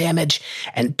any more damage,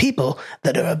 and people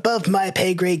that are above my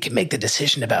pay grade can make the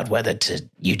decision about whether to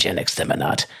eugenics them or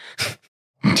not.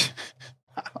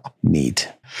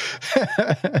 Neat.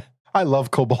 I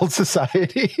love Kobold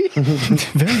Society.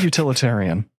 Very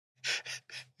utilitarian.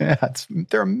 Yeah,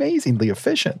 they're amazingly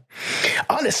efficient.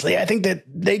 Honestly, I think that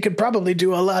they could probably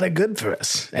do a lot of good for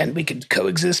us, and we could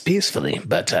coexist peacefully.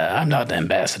 But I'm not the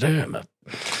ambassador.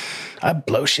 I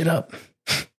blow shit up.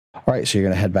 All right, so you're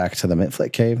going to head back to the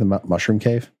Mifflet Cave, the Mushroom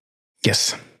Cave?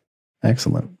 Yes.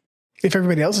 Excellent. If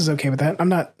everybody else is okay with that, I'm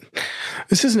not.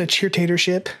 This isn't a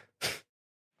cheertatorship.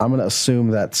 I'm going to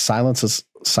assume that silence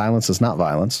is not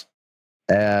violence.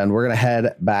 And we're going to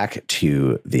head back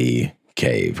to the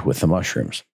cave with the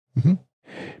mushrooms. Mm-hmm.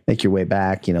 Make your way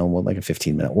back, like a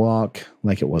 15-minute walk,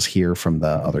 like it was here from the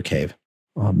other cave.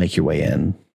 Make your way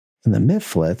in. And the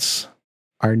Mifflets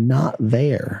are not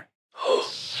there.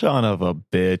 Son of a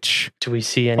bitch. Do we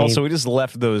see any? Also, we just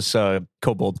left those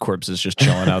kobold corpses just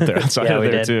chilling out there outside Yeah, of we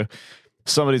there, did. too.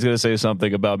 Somebody's going to say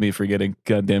something about me forgetting.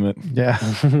 God damn it. Yeah.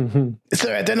 It's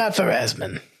all right. They're not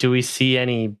Pharasman. Do we see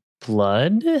any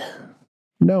blood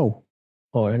No.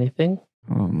 or anything?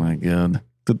 Oh, my God.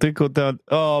 Did they go down?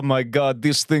 Oh, my God.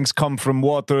 These things come from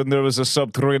water, and there was a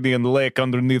subterranean lake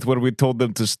underneath where we told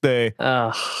them to stay.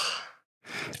 Ugh.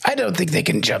 I don't think they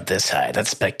can jump this high. That's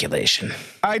speculation.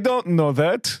 I don't know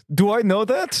that. Do I know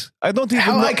that? I don't even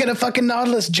How know. high can a fucking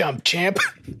Nautilus jump, champ?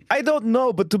 I don't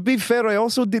know, but to be fair, I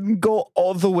also didn't go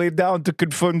all the way down to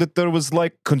confirm that there was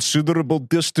like considerable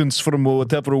distance from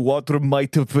whatever water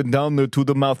might have been down there to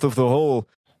the mouth of the hole.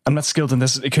 I'm not skilled in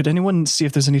this. Could anyone see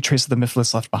if there's any trace of the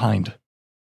Mifflets left behind?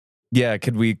 Yeah,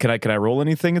 can I roll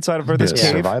anything inside of this Yeah.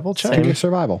 cave? Survival check? Give me a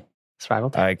survival.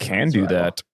 Survival. I can do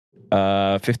that.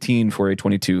 15 for a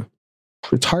 22.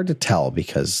 It's hard to tell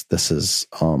because this is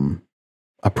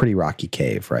a pretty rocky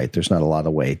cave, right? There's not a lot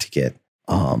of way to get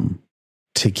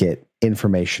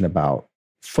information about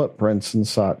footprints and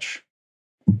such.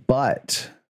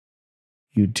 But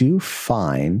you do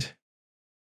find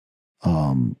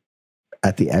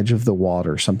at the edge of the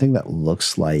water something that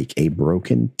looks like a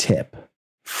broken tip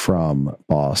from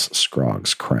Boss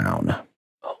Scrog's crown.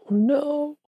 Oh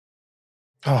no.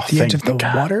 Oh, The edge thank of the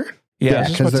God. water? Yeah,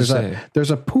 because there's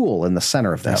a pool in the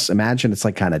center of this. Imagine it's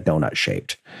like kind of donut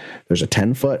shaped. There's a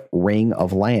 10-foot ring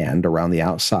of land around the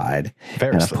outside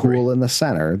Very and a slippery. pool in the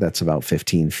center that's about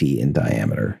 15 feet in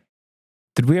diameter.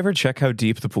 Did we ever check how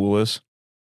deep the pool is?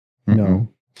 No.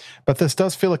 But this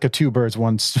does feel like a two birds,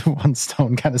 one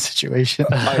stone kind of situation.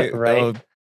 Right.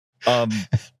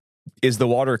 Is the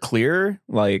water clear?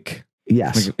 Like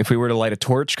Yes. if we were to light a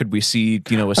torch, could we see, a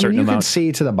certain you can amount?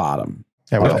 see to the bottom.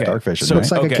 Yeah, we Okay. have dark vision. So right?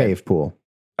 Looks like okay. a cave pool.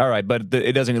 All right, but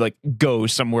it doesn't like go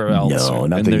somewhere else. No, and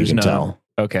not that you there's can no- tell.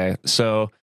 Okay,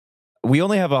 so we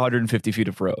only have 150 feet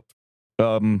of rope.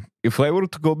 If I were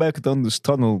to go back down this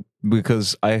tunnel,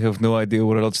 because I have no idea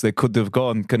where else they could have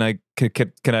gone, can I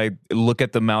look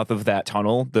at the mouth of that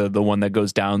tunnel, the one that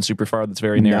goes down super far, that's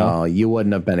very narrow? No, you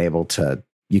wouldn't have been able to.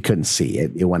 You couldn't see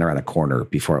it. It went around a corner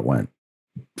before it went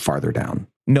farther down.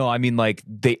 No, I mean like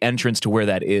the entrance to where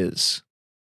that is,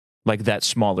 like that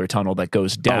smaller tunnel that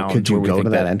goes down. Could to you where we go think to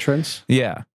that entrance?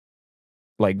 Yeah.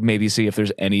 Like maybe see if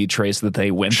there's any trace that they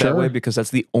went that Sure. way, because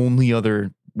that's the only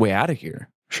other way out of here.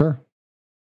 Sure.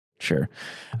 Sure.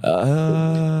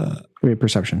 Give me a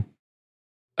perception.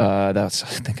 That's,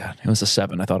 thank God, it was a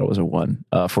 7. I thought it was a 1.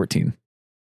 14.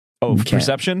 Oh, You can't.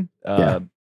 perception? Yeah.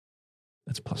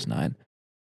 That's plus 9.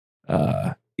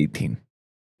 18.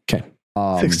 Okay.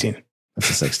 16. That's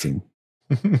a 16.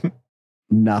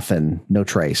 Nothing. No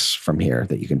trace from here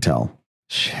that you can tell.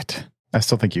 Shit. I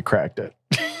still think you cracked it.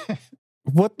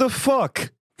 What the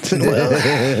fuck? Well,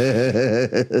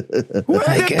 Where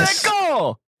I did guess- that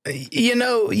go?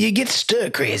 You get stir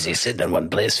crazy sitting in one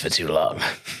place for too long.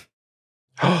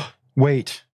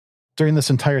 Wait. During this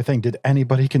entire thing, did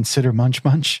anybody consider Munch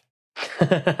Munch?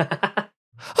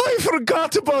 I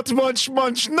forgot about Munch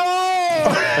Munch. No!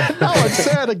 Now it's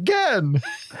sad again.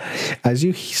 As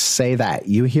you say that,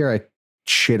 you hear a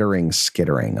chittering,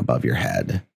 skittering above your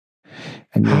head.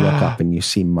 And you look up and you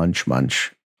see Munch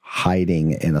Munch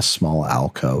hiding in a small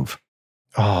alcove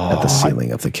at the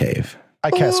ceiling of the cave.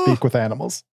 I can't speak with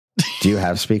animals. Do you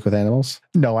have speak with animals?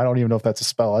 No, I don't even know if that's a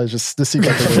spell. I just this seems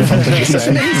like a really fun thing to He's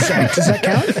an say. insect. Does that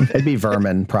count? It'd be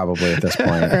vermin probably at this Or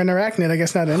point. an arachnid, I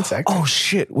guess not an insect. Oh,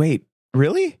 shit. Wait.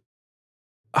 Really?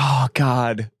 Oh,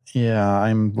 God. Yeah,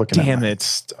 I'm looking Damn at my it.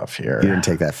 stuff here. You didn't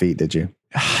take that feat, did you?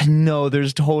 No,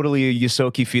 there's totally a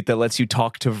Yosoki feat that lets you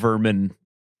talk to vermin,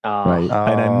 Right. and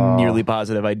I'm nearly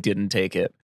positive I didn't take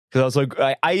it. Because I was like,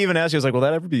 I even asked you, I was like, will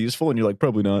that ever be useful? And you're like,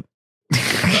 probably not.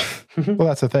 Well,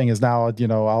 that's the thing is now,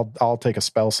 I'll take a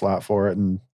spell slot for it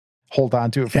and hold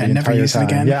on to it for the never entire use it time.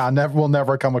 again. Yeah, we'll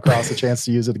never come across a chance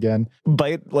to use it again.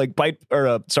 Munch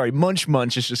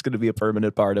is just going to be a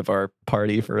permanent part of our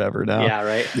party forever now. Yeah,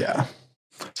 right. Yeah.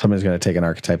 Somebody's going to take an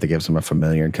archetype that gives them a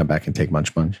familiar and come back and take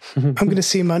Munch. I'm going to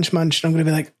see Munch, and I'm going to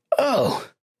be like, oh,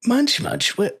 Munch,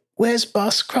 where's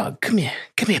Boss Krog? Come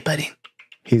here, buddy.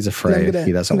 He's afraid.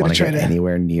 He doesn't want to get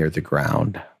anywhere near the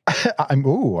ground. I'm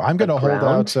going to hold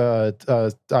out.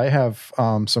 I have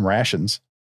some rations.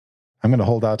 I'm going to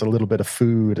hold out a little bit of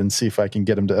food and see if I can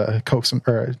get him to coax him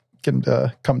or get him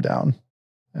to come down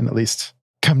and at least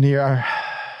come near.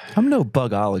 I'm no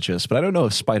bugologist, but I don't know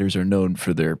if spiders are known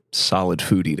for their solid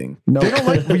food eating. No, they don't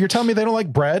like. You're telling me they don't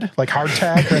like bread, like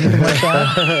hardtack or anything like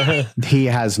that. He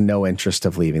has no interest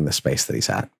of leaving the space that he's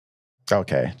at.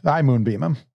 Okay, I moonbeam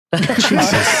him. Oh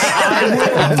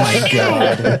my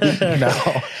God!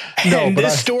 No. And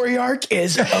this story arc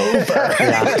is over.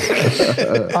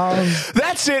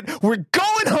 That's it. We're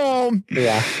going home.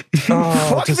 Yeah.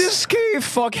 Fuck this cave.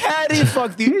 Fuck Hattie.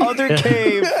 Fuck the other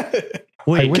cave.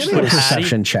 Wait, I wish give for me a Hattie.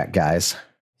 perception check, guys.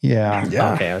 Yeah.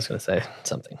 Okay, I was going to say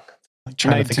something. I'm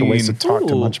trying to think of ways to talk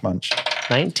to Ooh. Munch.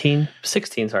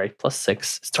 16, sorry, plus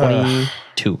 6 is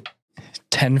 22.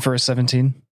 10 for a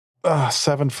 17.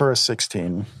 7 for a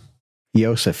 16.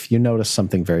 Yosef, you noticed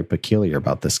something very peculiar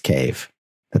about this cave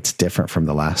that's different from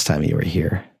the last time you were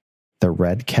here. The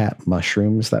red cat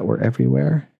mushrooms that were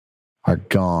everywhere are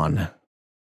gone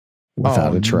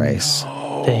without a trace.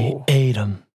 No. They ate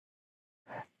them.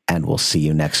 And we'll see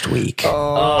you next week.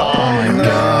 Oh my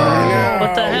God.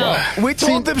 What the hell? We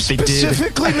told them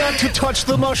specifically not to touch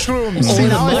the mushrooms. Only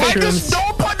the Why mushrooms. does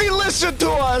nobody listen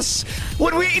to us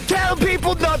when we tell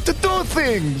people not to do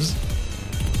things?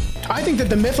 I think that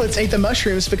the Mifflets ate the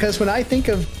mushrooms because when I think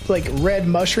of like red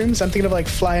mushrooms, I'm thinking of like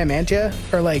Flyamantia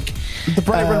or like The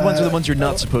bright red ones are the ones you're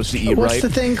not supposed to eat, what's right? the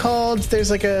thing called?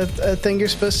 There's like a thing you're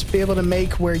supposed to be able to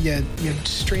make where you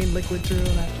strain liquid through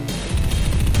and after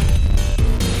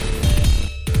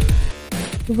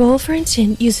Roll for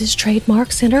Intent uses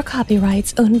trademarks and/or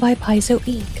copyrights owned by Paizo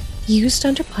Inc., used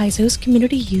under Paizo's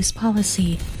community use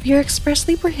policy. We are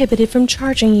expressly prohibited from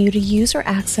charging you to use or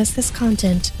access this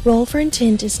content. Roll for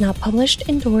Intent is not published,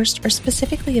 endorsed, or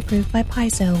specifically approved by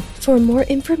Paizo. For more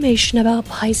information about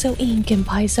Paizo Inc. and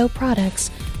Paizo products,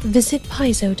 visit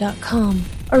paizo.com.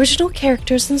 Original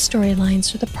characters and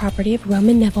storylines are the property of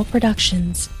Roman Neville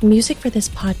Productions. Music for this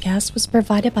podcast was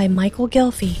provided by Michael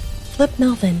Gelfie, Flip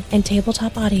Melvin, and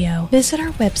Tabletop Audio. Visit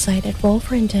our website at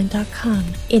rollforintent.com.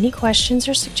 Any questions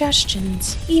or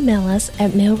suggestions, email us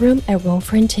at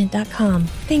mailroom@rollforintent.com.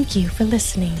 Thank you for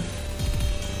listening.